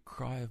great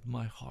cry of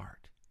my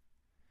heart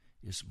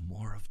is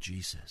more of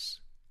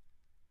Jesus.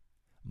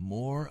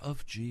 More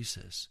of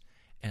Jesus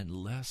and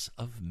less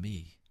of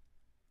me.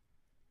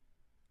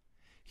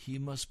 He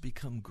must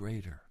become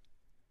greater,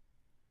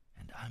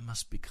 and I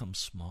must become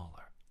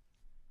smaller.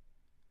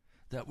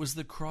 That was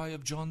the cry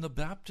of John the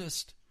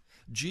Baptist.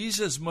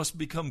 Jesus must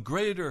become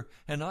greater,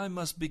 and I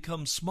must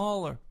become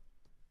smaller.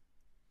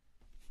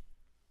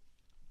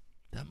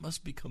 That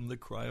must become the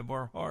cry of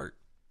our heart.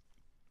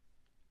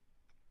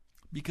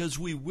 Because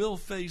we will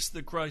face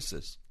the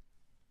crisis.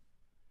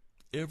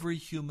 Every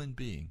human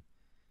being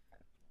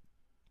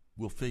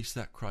will face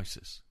that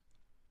crisis.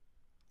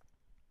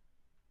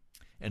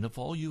 And if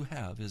all you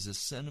have is a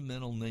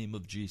sentimental name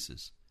of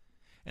Jesus,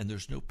 and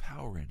there's no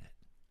power in it,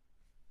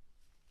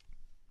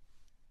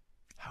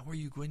 how are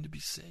you going to be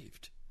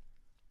saved?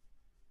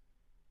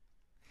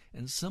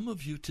 And some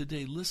of you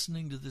today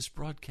listening to this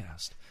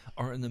broadcast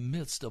are in the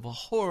midst of a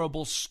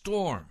horrible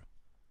storm.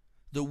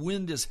 The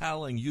wind is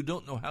howling. You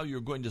don't know how you're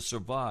going to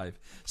survive.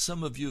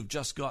 Some of you have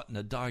just gotten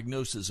a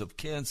diagnosis of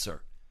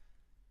cancer,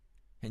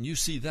 and you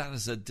see that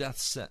as a death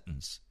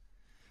sentence.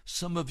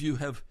 Some of you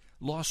have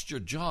lost your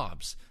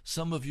jobs.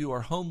 Some of you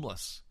are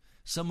homeless.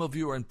 Some of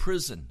you are in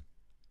prison.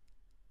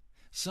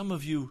 Some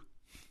of you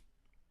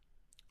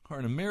are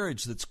in a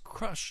marriage that's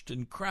crushed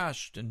and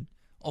crashed and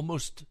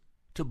almost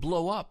to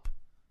blow up.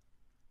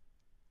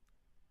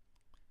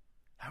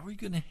 How are you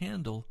going to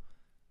handle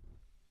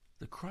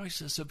the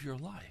crisis of your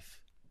life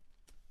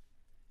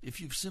if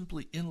you've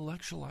simply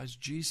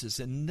intellectualized Jesus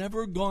and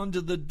never gone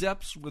to the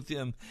depths with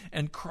him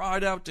and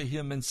cried out to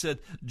him and said,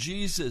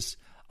 Jesus,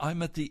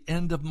 I'm at the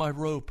end of my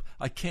rope.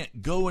 I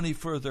can't go any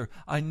further.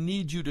 I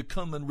need you to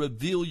come and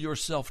reveal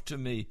yourself to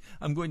me.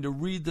 I'm going to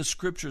read the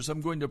scriptures.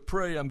 I'm going to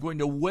pray. I'm going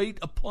to wait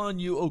upon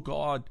you, O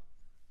God.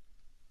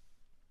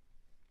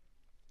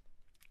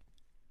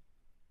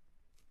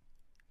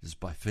 It is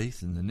by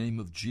faith in the name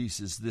of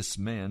Jesus, this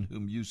man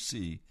whom you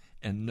see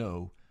and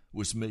know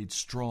was made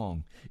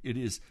strong. It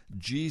is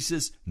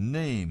Jesus'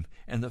 name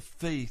and the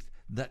faith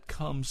that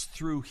comes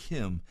through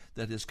him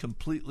that has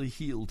completely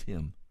healed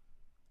him.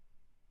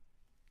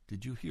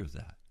 Did you hear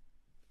that?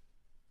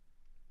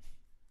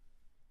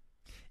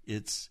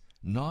 It's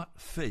not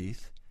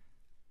faith,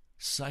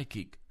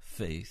 psychic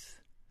faith.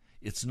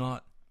 It's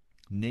not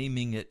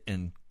naming it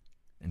and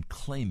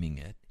claiming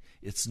it.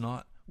 It's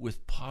not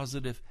with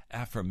positive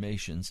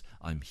affirmations,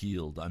 I'm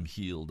healed, I'm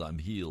healed, I'm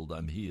healed,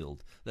 I'm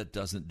healed. That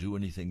doesn't do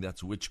anything.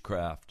 That's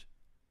witchcraft.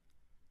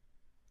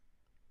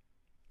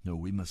 No,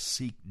 we must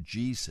seek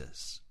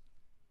Jesus.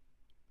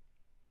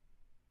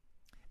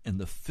 And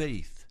the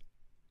faith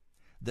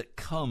that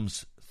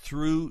comes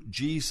through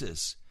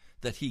Jesus,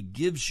 that he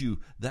gives you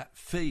that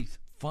faith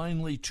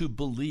finally to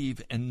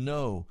believe and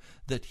know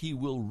that he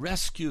will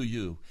rescue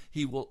you.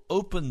 He will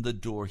open the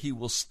door. He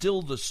will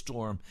still the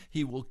storm.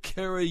 He will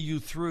carry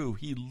you through.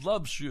 He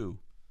loves you.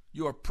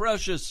 You are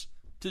precious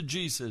to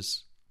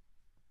Jesus.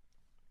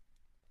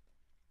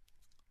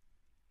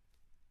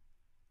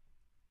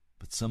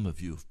 But some of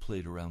you have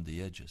played around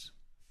the edges.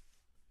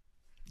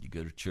 You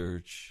go to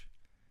church,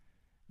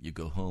 you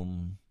go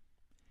home,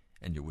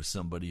 and you're with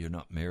somebody you're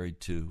not married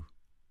to.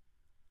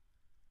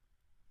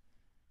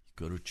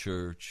 Go to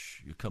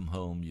church, you come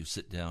home, you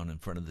sit down in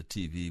front of the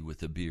TV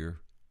with a beer,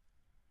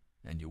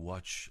 and you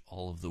watch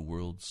all of the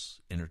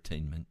world's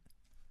entertainment.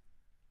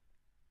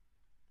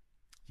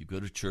 You go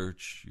to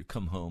church, you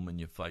come home, and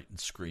you fight and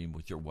scream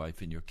with your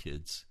wife and your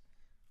kids,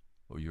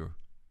 or your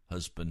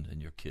husband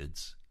and your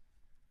kids.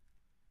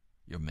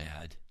 You're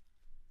mad.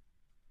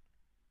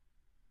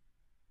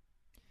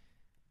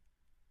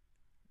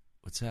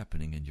 What's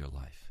happening in your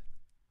life?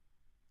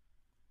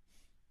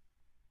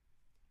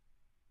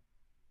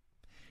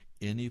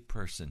 Any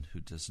person who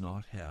does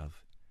not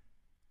have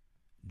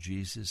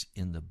Jesus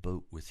in the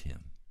boat with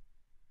him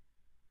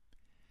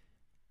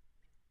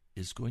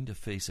is going to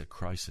face a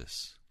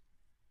crisis,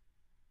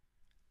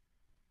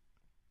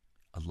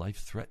 a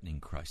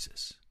life-threatening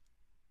crisis.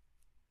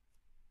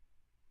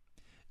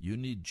 You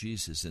need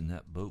Jesus in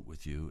that boat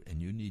with you,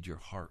 and you need your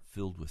heart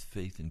filled with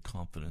faith and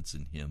confidence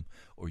in him,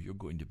 or you're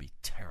going to be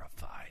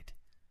terrified.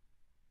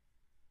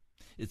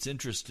 It's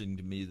interesting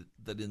to me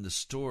that in the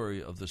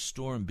story of the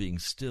storm being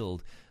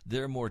stilled,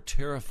 they're more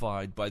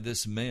terrified by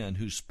this man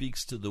who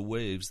speaks to the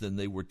waves than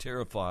they were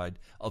terrified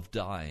of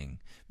dying,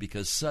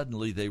 because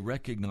suddenly they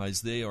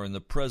recognize they are in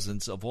the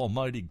presence of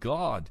Almighty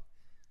God,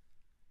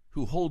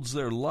 who holds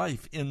their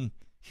life in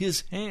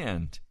his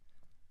hand.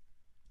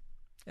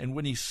 And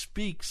when he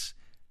speaks,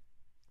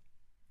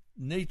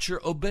 nature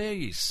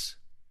obeys.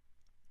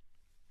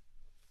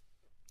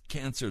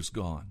 Cancer's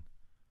gone,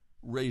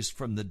 raised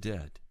from the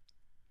dead.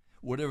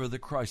 Whatever the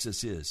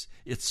crisis is,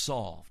 it's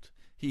solved.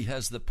 He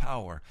has the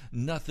power.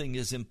 Nothing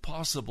is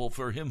impossible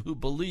for him who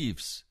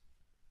believes.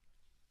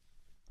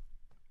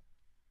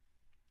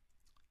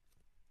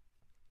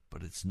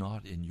 But it's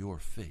not in your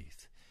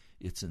faith.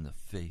 It's in the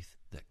faith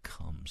that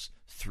comes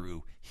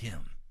through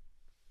him.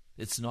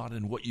 It's not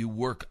in what you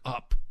work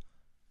up.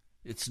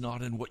 It's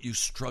not in what you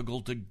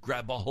struggle to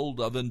grab a hold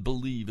of and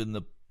believe in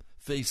the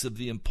face of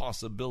the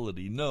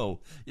impossibility.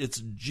 No,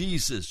 it's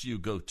Jesus you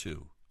go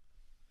to.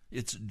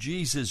 It's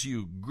Jesus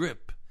you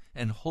grip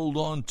and hold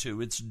on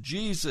to. It's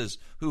Jesus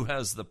who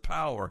has the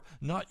power,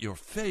 not your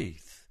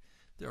faith.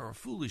 There are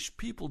foolish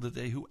people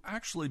today who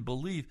actually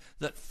believe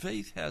that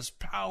faith has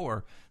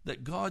power,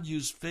 that God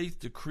used faith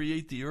to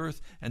create the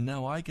earth, and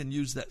now I can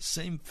use that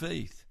same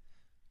faith.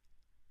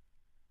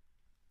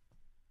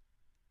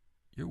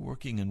 You're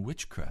working in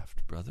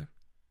witchcraft, brother,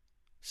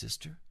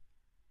 sister.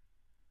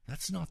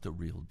 That's not the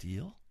real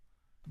deal.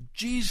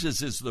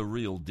 Jesus is the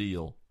real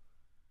deal.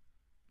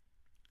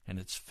 And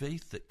it's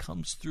faith that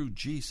comes through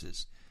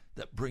Jesus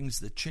that brings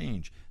the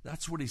change.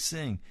 That's what he's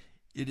saying.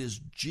 It is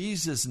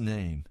Jesus'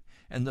 name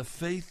and the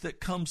faith that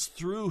comes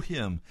through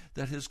him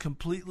that has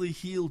completely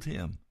healed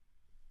him.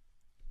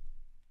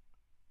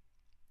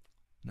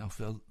 Now,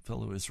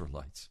 fellow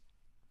Israelites,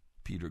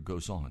 Peter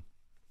goes on.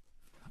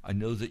 I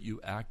know that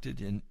you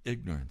acted in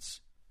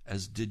ignorance,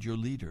 as did your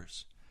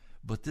leaders.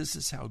 But this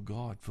is how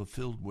God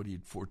fulfilled what he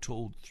had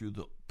foretold through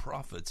the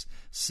prophets,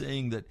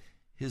 saying that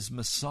his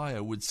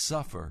Messiah would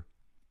suffer.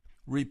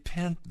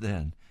 Repent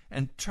then,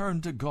 and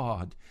turn to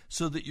God,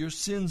 so that your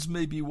sins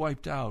may be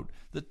wiped out,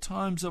 that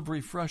times of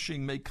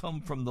refreshing may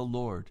come from the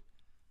Lord,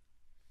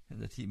 and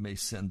that he may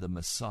send the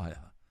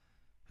Messiah,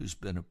 who's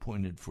been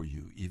appointed for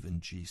you,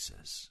 even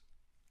Jesus.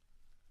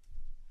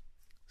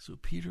 So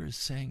Peter is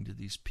saying to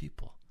these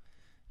people,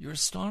 you're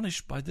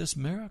astonished by this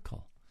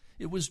miracle.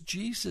 It was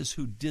Jesus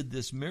who did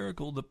this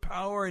miracle, the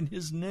power in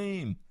his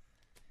name.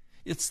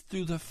 It's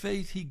through the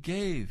faith he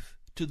gave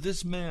to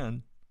this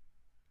man,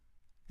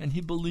 and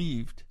he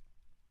believed.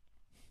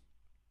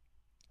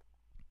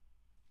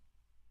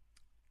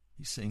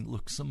 He's saying,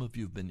 look, some of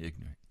you have been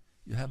ignorant.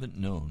 You haven't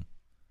known.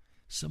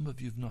 Some of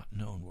you have not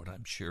known what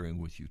I'm sharing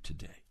with you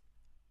today.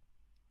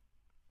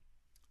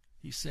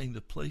 He's saying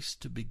the place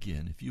to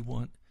begin, if you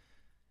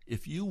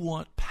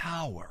want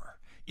power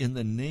in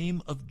the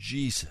name of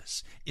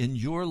Jesus in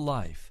your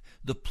life,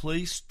 the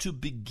place to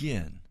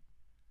begin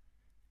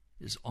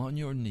is on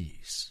your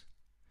knees,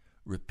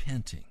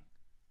 repenting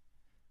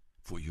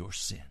for your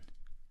sin.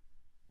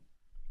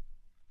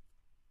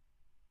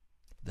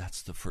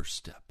 That's the first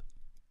step.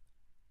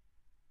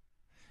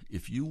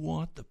 If you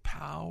want the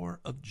power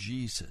of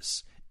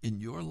Jesus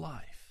in your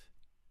life,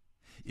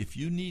 if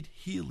you need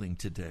healing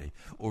today,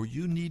 or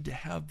you need to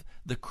have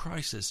the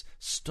crisis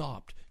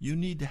stopped, you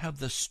need to have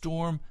the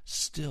storm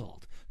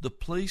stilled, the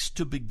place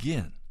to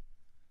begin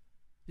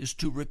is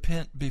to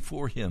repent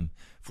before him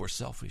for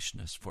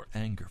selfishness, for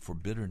anger, for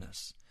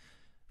bitterness,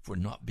 for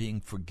not being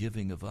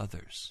forgiving of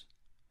others.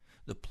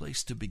 The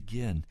place to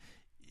begin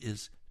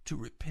is to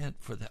repent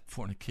for that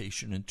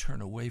fornication and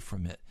turn away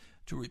from it,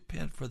 to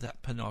repent for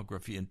that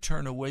pornography and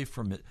turn away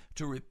from it,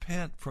 to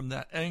repent from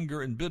that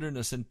anger and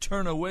bitterness and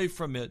turn away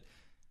from it,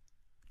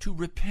 to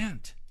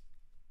repent.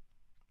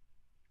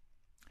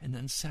 And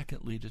then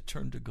secondly, to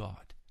turn to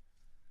God,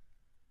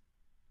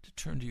 to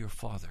turn to your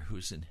Father who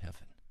is in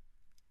heaven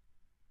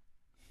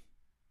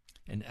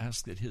and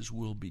ask that his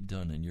will be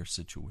done in your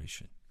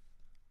situation,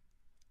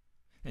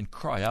 and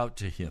cry out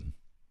to him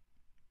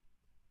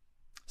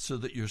so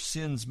that your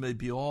sins may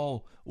be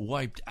all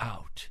wiped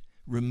out,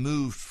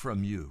 removed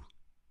from you,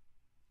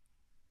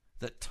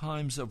 that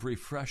times of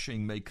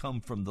refreshing may come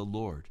from the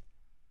Lord,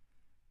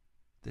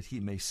 that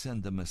he may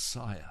send the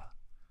Messiah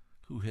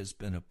who has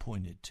been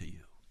appointed to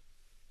you.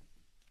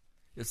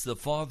 It's the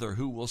Father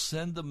who will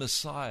send the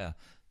Messiah,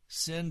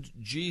 send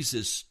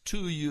Jesus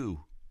to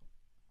you.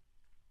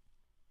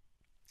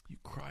 You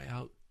cry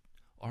out,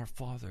 Our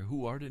Father,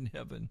 who art in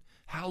heaven,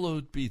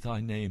 hallowed be thy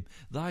name.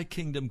 Thy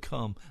kingdom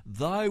come,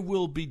 thy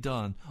will be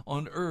done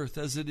on earth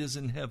as it is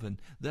in heaven.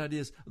 That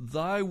is,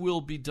 thy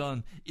will be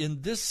done.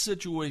 In this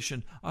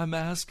situation, I'm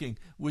asking,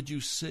 would you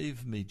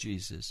save me,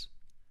 Jesus?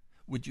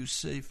 Would you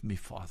save me,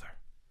 Father?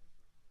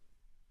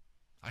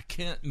 I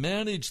can't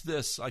manage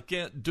this. I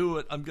can't do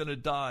it. I'm going to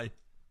die.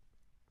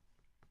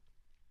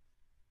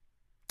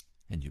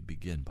 And you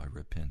begin by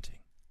repenting.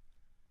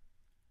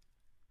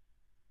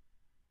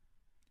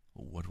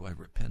 Well, what do I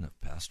repent of,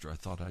 Pastor? I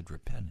thought I'd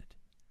repented.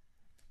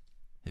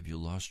 Have you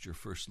lost your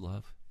first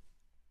love?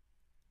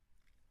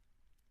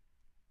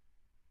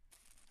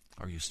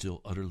 Are you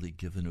still utterly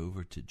given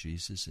over to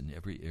Jesus in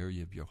every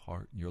area of your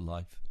heart and your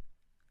life?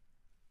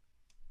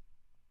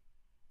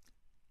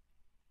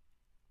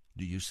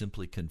 Do you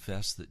simply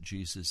confess that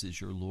Jesus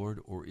is your Lord,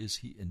 or is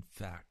he in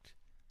fact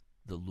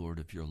the Lord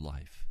of your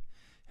life?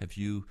 Have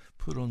you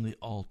put on the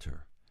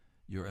altar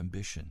your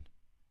ambition,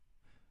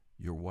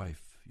 your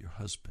wife, your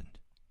husband,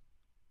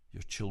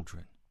 your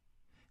children?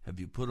 Have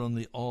you put on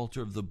the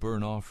altar of the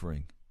burnt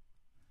offering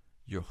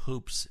your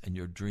hopes and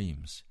your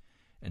dreams?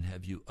 And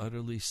have you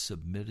utterly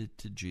submitted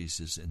to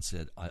Jesus and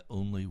said, I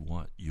only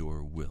want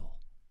your will?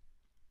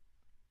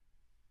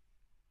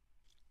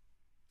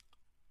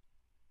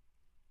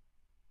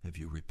 Have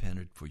you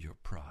repented for your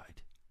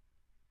pride,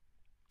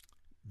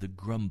 the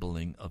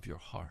grumbling of your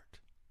heart,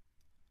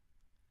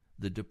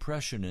 the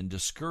depression and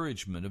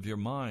discouragement of your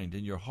mind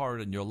and your heart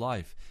and your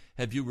life?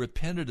 Have you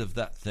repented of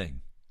that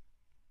thing?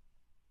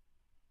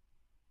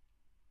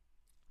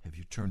 Have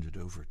you turned it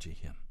over to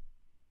Him?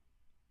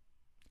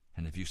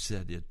 And have you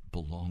said, it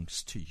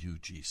belongs to you,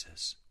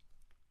 Jesus?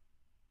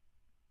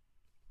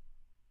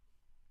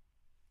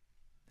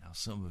 Now,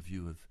 some of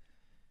you have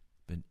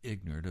been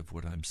ignorant of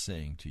what I'm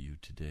saying to you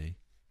today.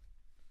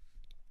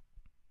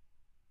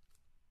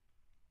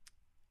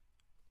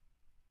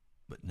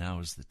 But now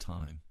is the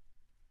time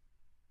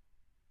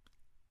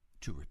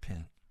to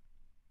repent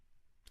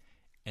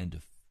and to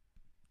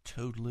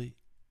totally,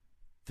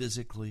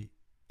 physically,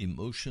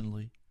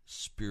 emotionally,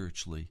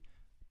 spiritually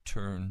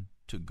turn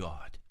to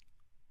God,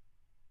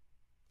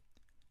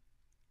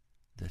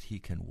 that He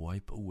can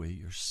wipe away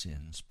your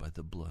sins by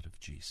the blood of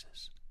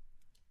Jesus.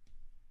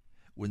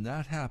 When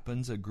that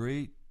happens, a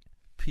great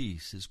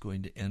peace is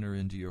going to enter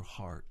into your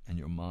heart and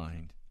your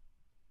mind.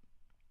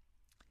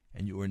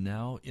 And you are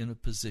now in a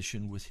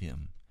position with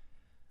Him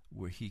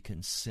where He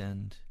can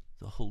send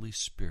the Holy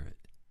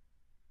Spirit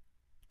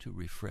to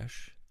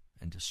refresh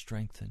and to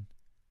strengthen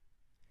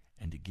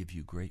and to give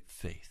you great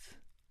faith.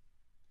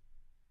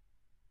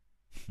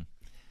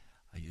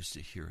 I used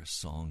to hear a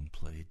song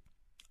played.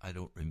 I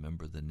don't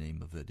remember the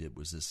name of it. It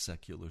was a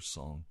secular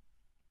song.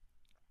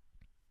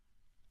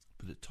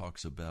 But it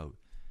talks about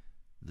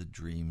the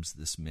dreams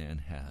this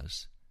man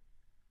has.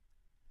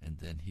 And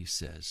then he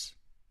says,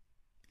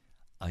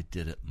 I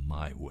did it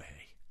my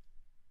way.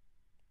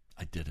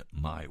 I did it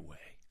my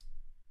way.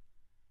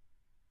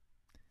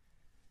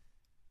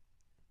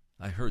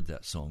 I heard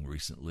that song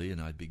recently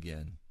and I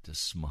began to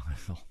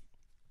smile.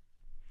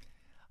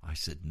 I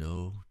said,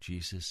 no,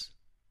 Jesus,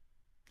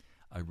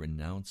 I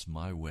renounce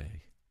my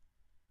way.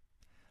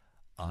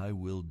 I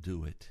will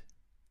do it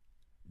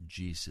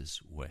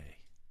Jesus' way.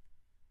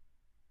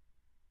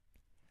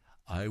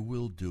 I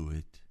will do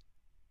it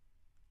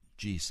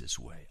Jesus'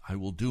 way. I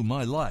will do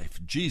my life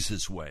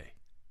Jesus' way.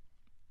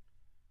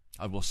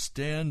 I will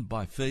stand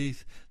by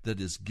faith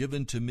that is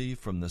given to me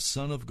from the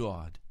Son of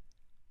God,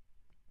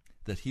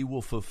 that He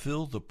will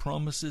fulfill the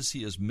promises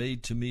He has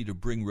made to me to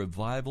bring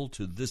revival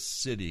to this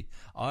city.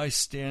 I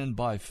stand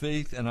by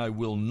faith and I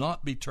will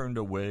not be turned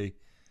away.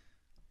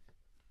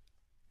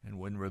 And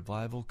when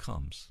revival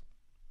comes,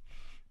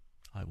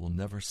 I will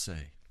never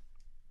say,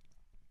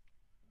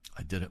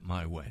 I did it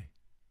my way,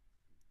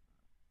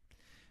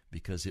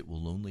 because it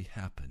will only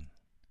happen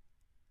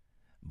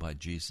by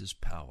Jesus'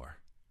 power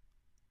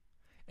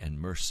and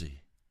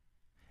mercy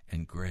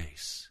and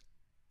grace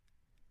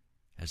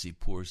as He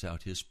pours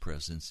out His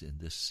presence in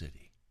this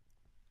city.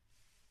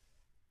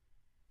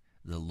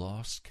 The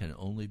lost can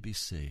only be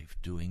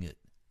saved doing it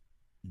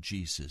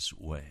Jesus'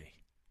 way.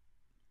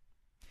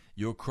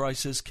 Your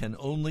crisis can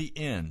only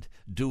end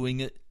doing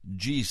it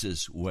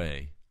Jesus'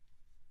 way.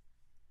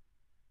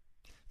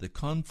 The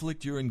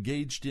conflict you're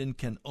engaged in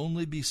can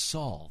only be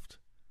solved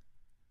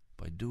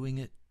by doing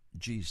it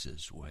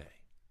Jesus' way.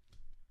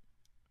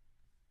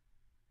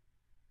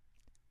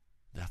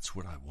 That's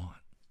what I want.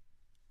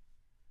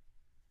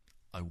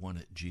 I want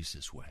it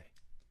Jesus' way.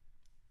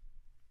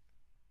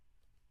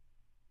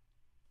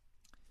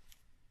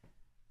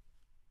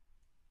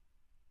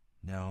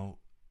 Now,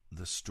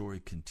 the story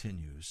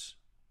continues.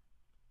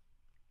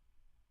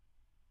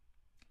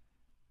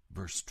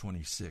 Verse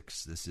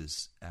 26, this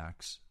is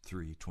Acts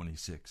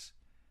 3:26.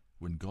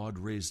 When God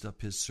raised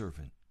up His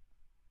servant,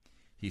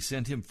 He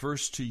sent him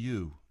first to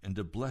you and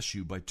to bless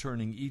you by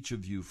turning each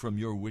of you from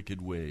your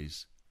wicked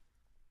ways.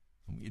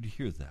 I want you to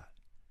hear that.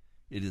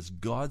 It is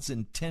God's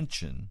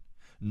intention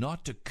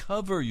not to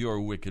cover your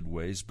wicked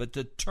ways, but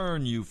to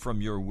turn you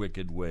from your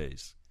wicked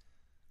ways.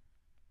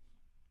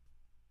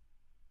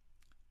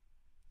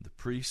 The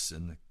priests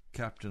and the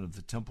captain of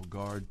the temple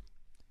guard,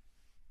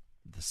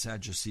 the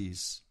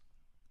Sadducees.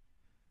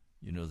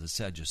 You know, the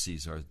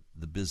Sadducees are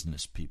the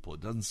business people.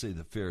 It doesn't say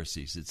the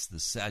Pharisees, it's the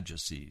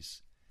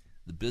Sadducees,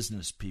 the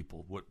business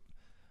people.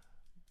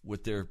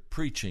 What they're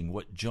preaching,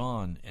 what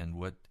John and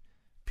what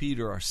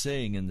Peter are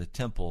saying in the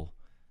temple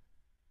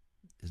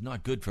is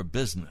not good for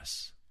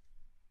business.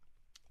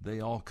 They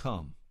all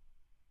come,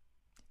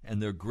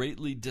 and they're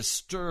greatly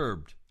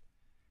disturbed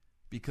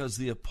because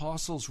the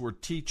apostles were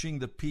teaching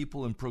the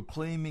people and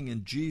proclaiming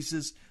in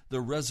Jesus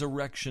the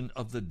resurrection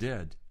of the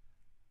dead.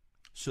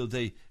 So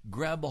they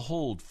grab a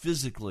hold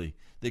physically.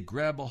 They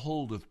grab a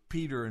hold of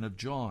Peter and of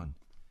John,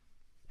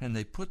 and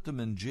they put them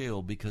in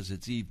jail because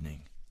it's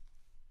evening.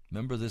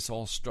 Remember, this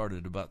all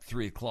started about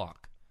 3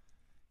 o'clock.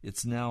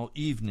 It's now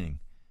evening.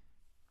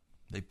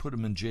 They put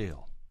them in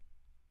jail.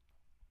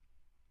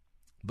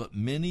 But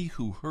many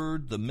who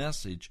heard the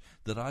message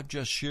that I've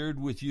just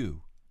shared with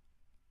you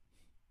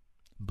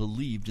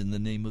believed in the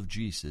name of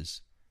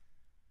Jesus.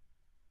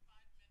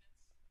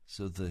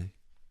 So the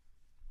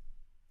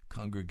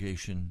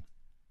congregation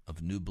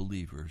of new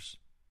believers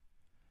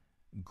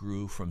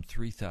grew from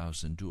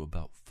 3,000 to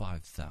about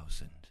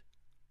 5,000.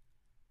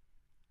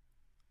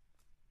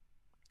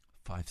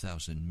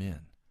 5,000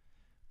 men,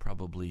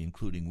 probably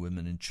including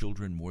women and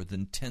children. More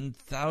than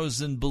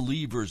 10,000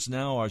 believers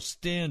now are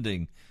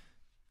standing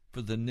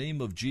for the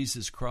name of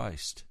Jesus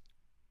Christ.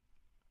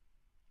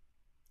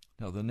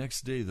 Now the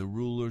next day the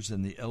rulers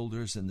and the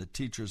elders and the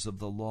teachers of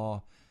the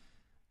law,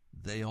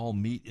 they all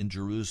meet in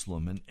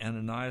Jerusalem. And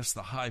Ananias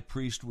the high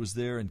priest was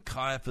there, and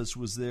Caiaphas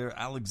was there,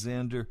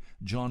 Alexander,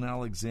 John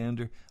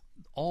Alexander.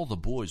 All the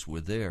boys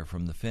were there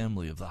from the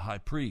family of the high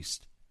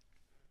priest.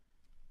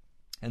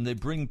 And they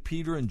bring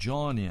Peter and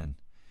John in,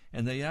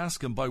 and they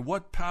ask him, by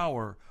what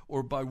power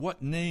or by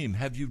what name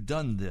have you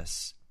done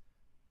this?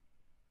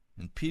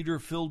 And Peter,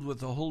 filled with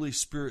the Holy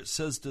Spirit,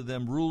 says to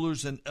them,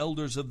 rulers and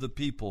elders of the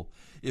people,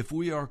 if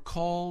we are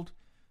called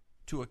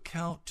to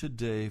account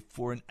today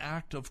for an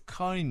act of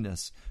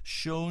kindness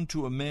shown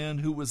to a man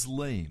who was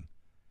lame,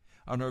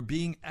 and are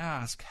being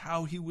asked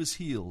how he was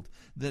healed,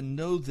 then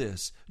know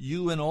this,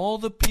 you and all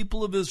the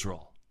people of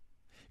Israel,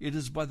 it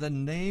is by the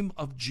name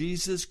of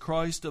Jesus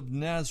Christ of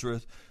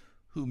Nazareth,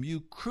 whom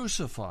you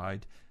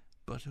crucified,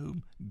 but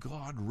whom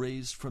God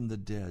raised from the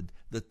dead,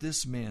 that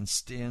this man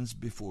stands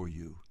before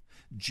you.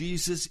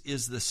 Jesus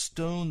is the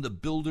stone the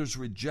builders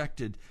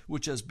rejected,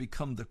 which has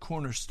become the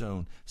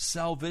cornerstone.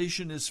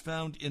 Salvation is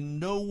found in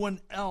no one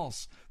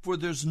else, for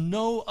there's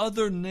no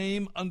other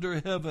name under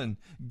heaven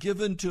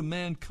given to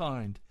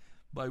mankind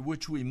by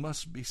which we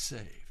must be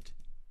saved.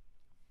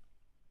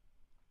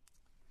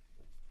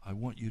 I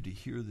want you to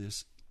hear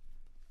this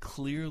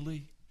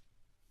clearly,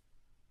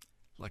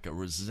 like a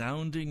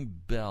resounding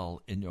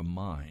bell in your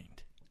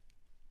mind.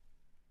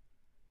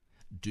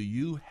 Do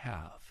you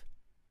have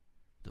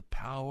the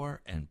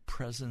power and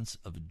presence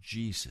of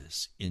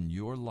Jesus in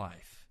your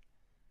life?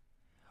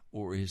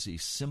 Or is he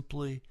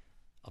simply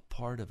a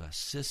part of a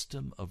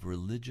system of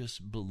religious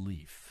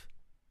belief?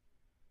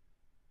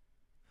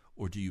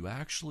 Or do you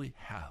actually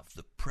have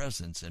the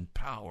presence and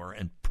power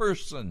and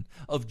person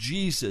of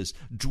Jesus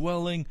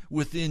dwelling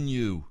within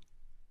you?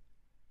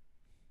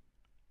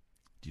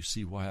 Do you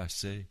see why I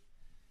say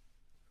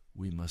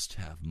we must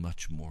have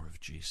much more of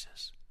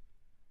Jesus?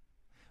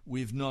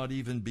 We've not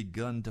even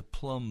begun to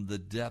plumb the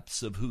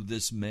depths of who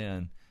this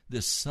man,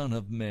 this Son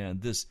of Man,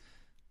 this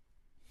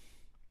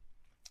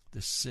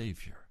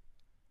Savior,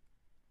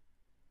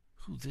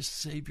 who this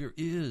Savior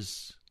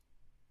is.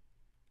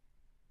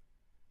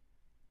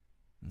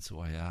 And so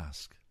I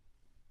ask,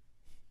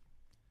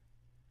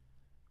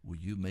 will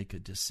you make a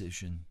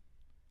decision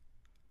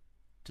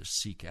to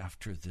seek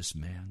after this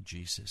man,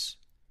 Jesus,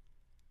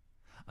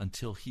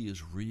 until he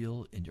is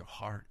real in your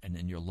heart and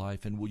in your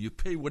life? And will you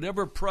pay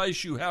whatever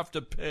price you have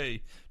to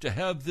pay to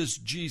have this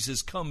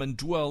Jesus come and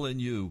dwell in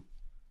you?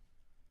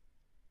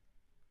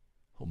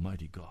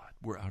 Almighty God,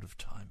 we're out of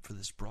time for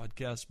this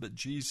broadcast, but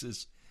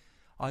Jesus,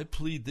 I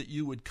plead that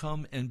you would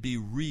come and be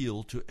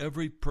real to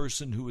every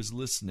person who is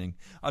listening.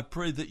 I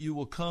pray that you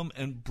will come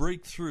and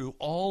break through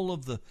all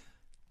of the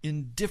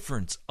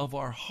indifference of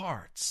our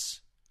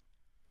hearts,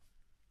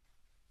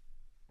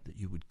 that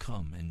you would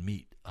come and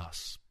meet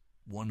us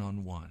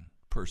one-on-one,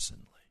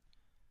 personally.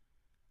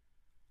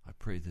 I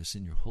pray this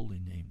in your holy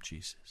name,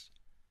 Jesus,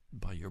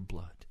 by your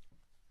blood.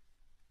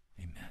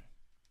 Amen.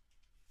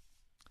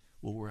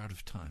 Well, we're out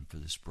of time for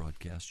this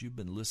broadcast. You've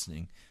been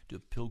listening to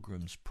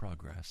Pilgrim's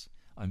Progress.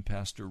 I'm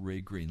Pastor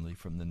Ray Greenley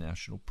from the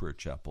National Prayer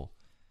Chapel.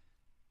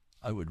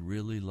 I would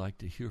really like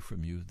to hear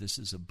from you. This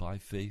is a by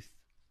faith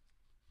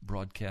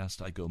broadcast.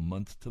 I go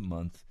month to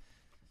month.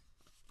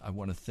 I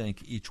want to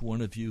thank each one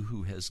of you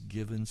who has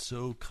given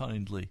so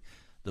kindly.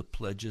 The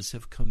pledges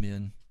have come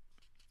in.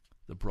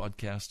 The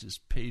broadcast is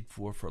paid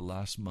for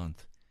last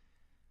month.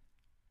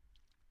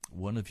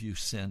 One of you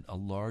sent a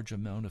large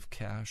amount of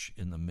cash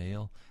in the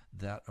mail.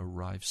 That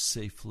arrived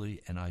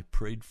safely, and I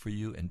prayed for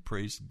you and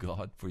praised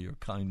God for your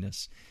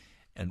kindness.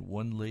 And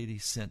one lady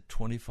sent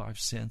 25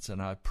 cents,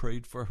 and I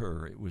prayed for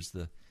her. It was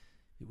the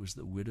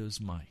widow's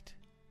mite.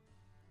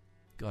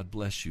 God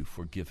bless you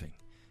for giving.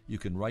 You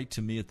can write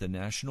to me at the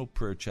National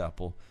Prayer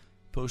Chapel,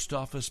 Post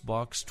Office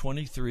Box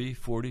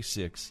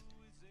 2346,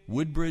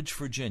 Woodbridge,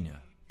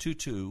 Virginia,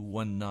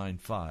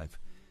 22195.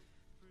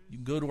 You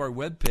can go to our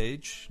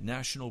webpage,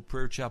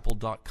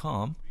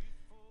 nationalprayerchapel.com,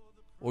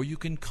 or you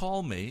can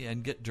call me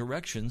and get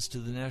directions to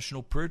the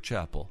National Prayer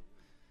Chapel,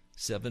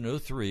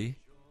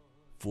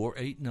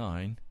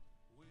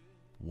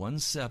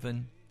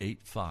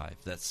 703-489-1785.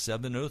 That's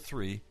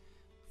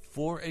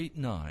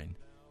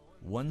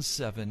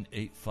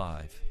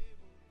 703-489-1785.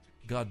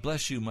 God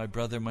bless you, my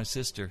brother, my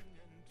sister.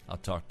 I'll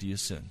talk to you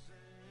soon.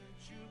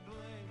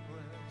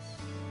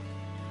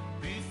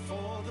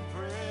 Before the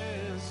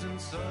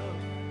presence of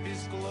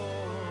his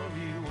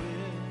glory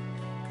with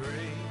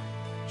great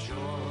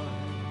joy,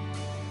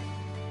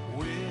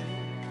 with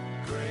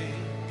great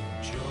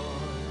joy,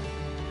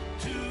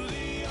 to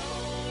the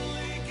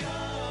only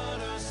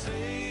God, our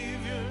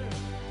Savior,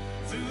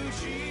 through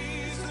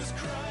Jesus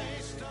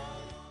Christ our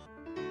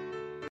Lord.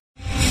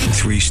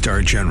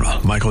 3-star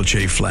General Michael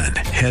J. Flynn,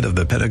 head of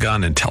the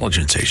Pentagon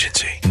Intelligence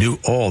Agency, knew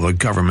all the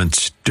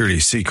government's dirty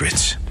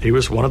secrets. He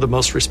was one of the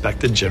most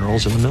respected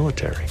generals in the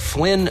military.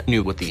 Flynn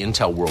knew what the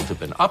intel world had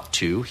been up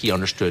to. He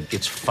understood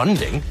its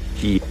funding.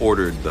 He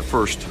ordered the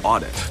first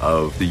audit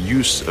of the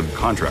use of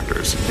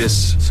contractors.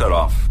 This set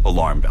off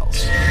alarm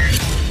bells.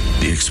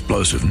 The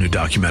explosive new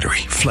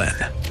documentary, Flynn,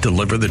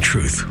 Deliver the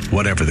Truth,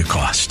 Whatever the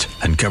Cost,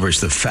 uncovers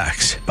the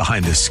facts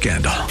behind this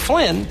scandal.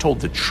 Flynn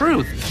told the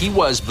truth. He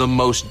was the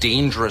most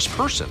dangerous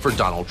person for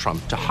Donald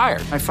Trump to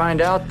hire. I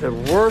find out the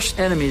worst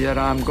enemy that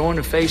I'm going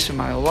to face in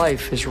my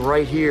life is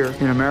right here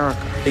in America.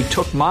 They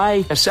took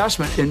my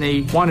assessment and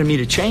they wanted me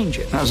to change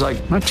it. And I was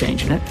like, I'm not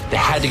changing it. They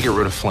had to get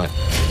rid of Flynn.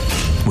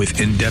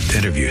 With in-depth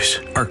interviews,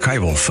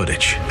 archival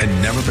footage,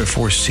 and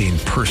never-before-seen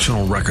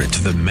personal records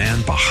of the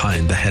man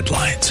behind the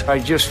headlines. I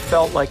just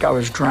felt like I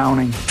was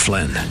drowning.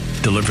 Flynn,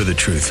 Deliver the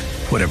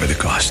Truth, Whatever the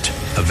Cost.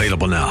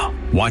 Available now.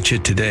 Watch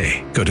it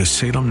today. Go to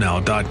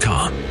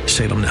salemnow.com.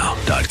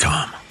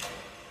 salemnow.com.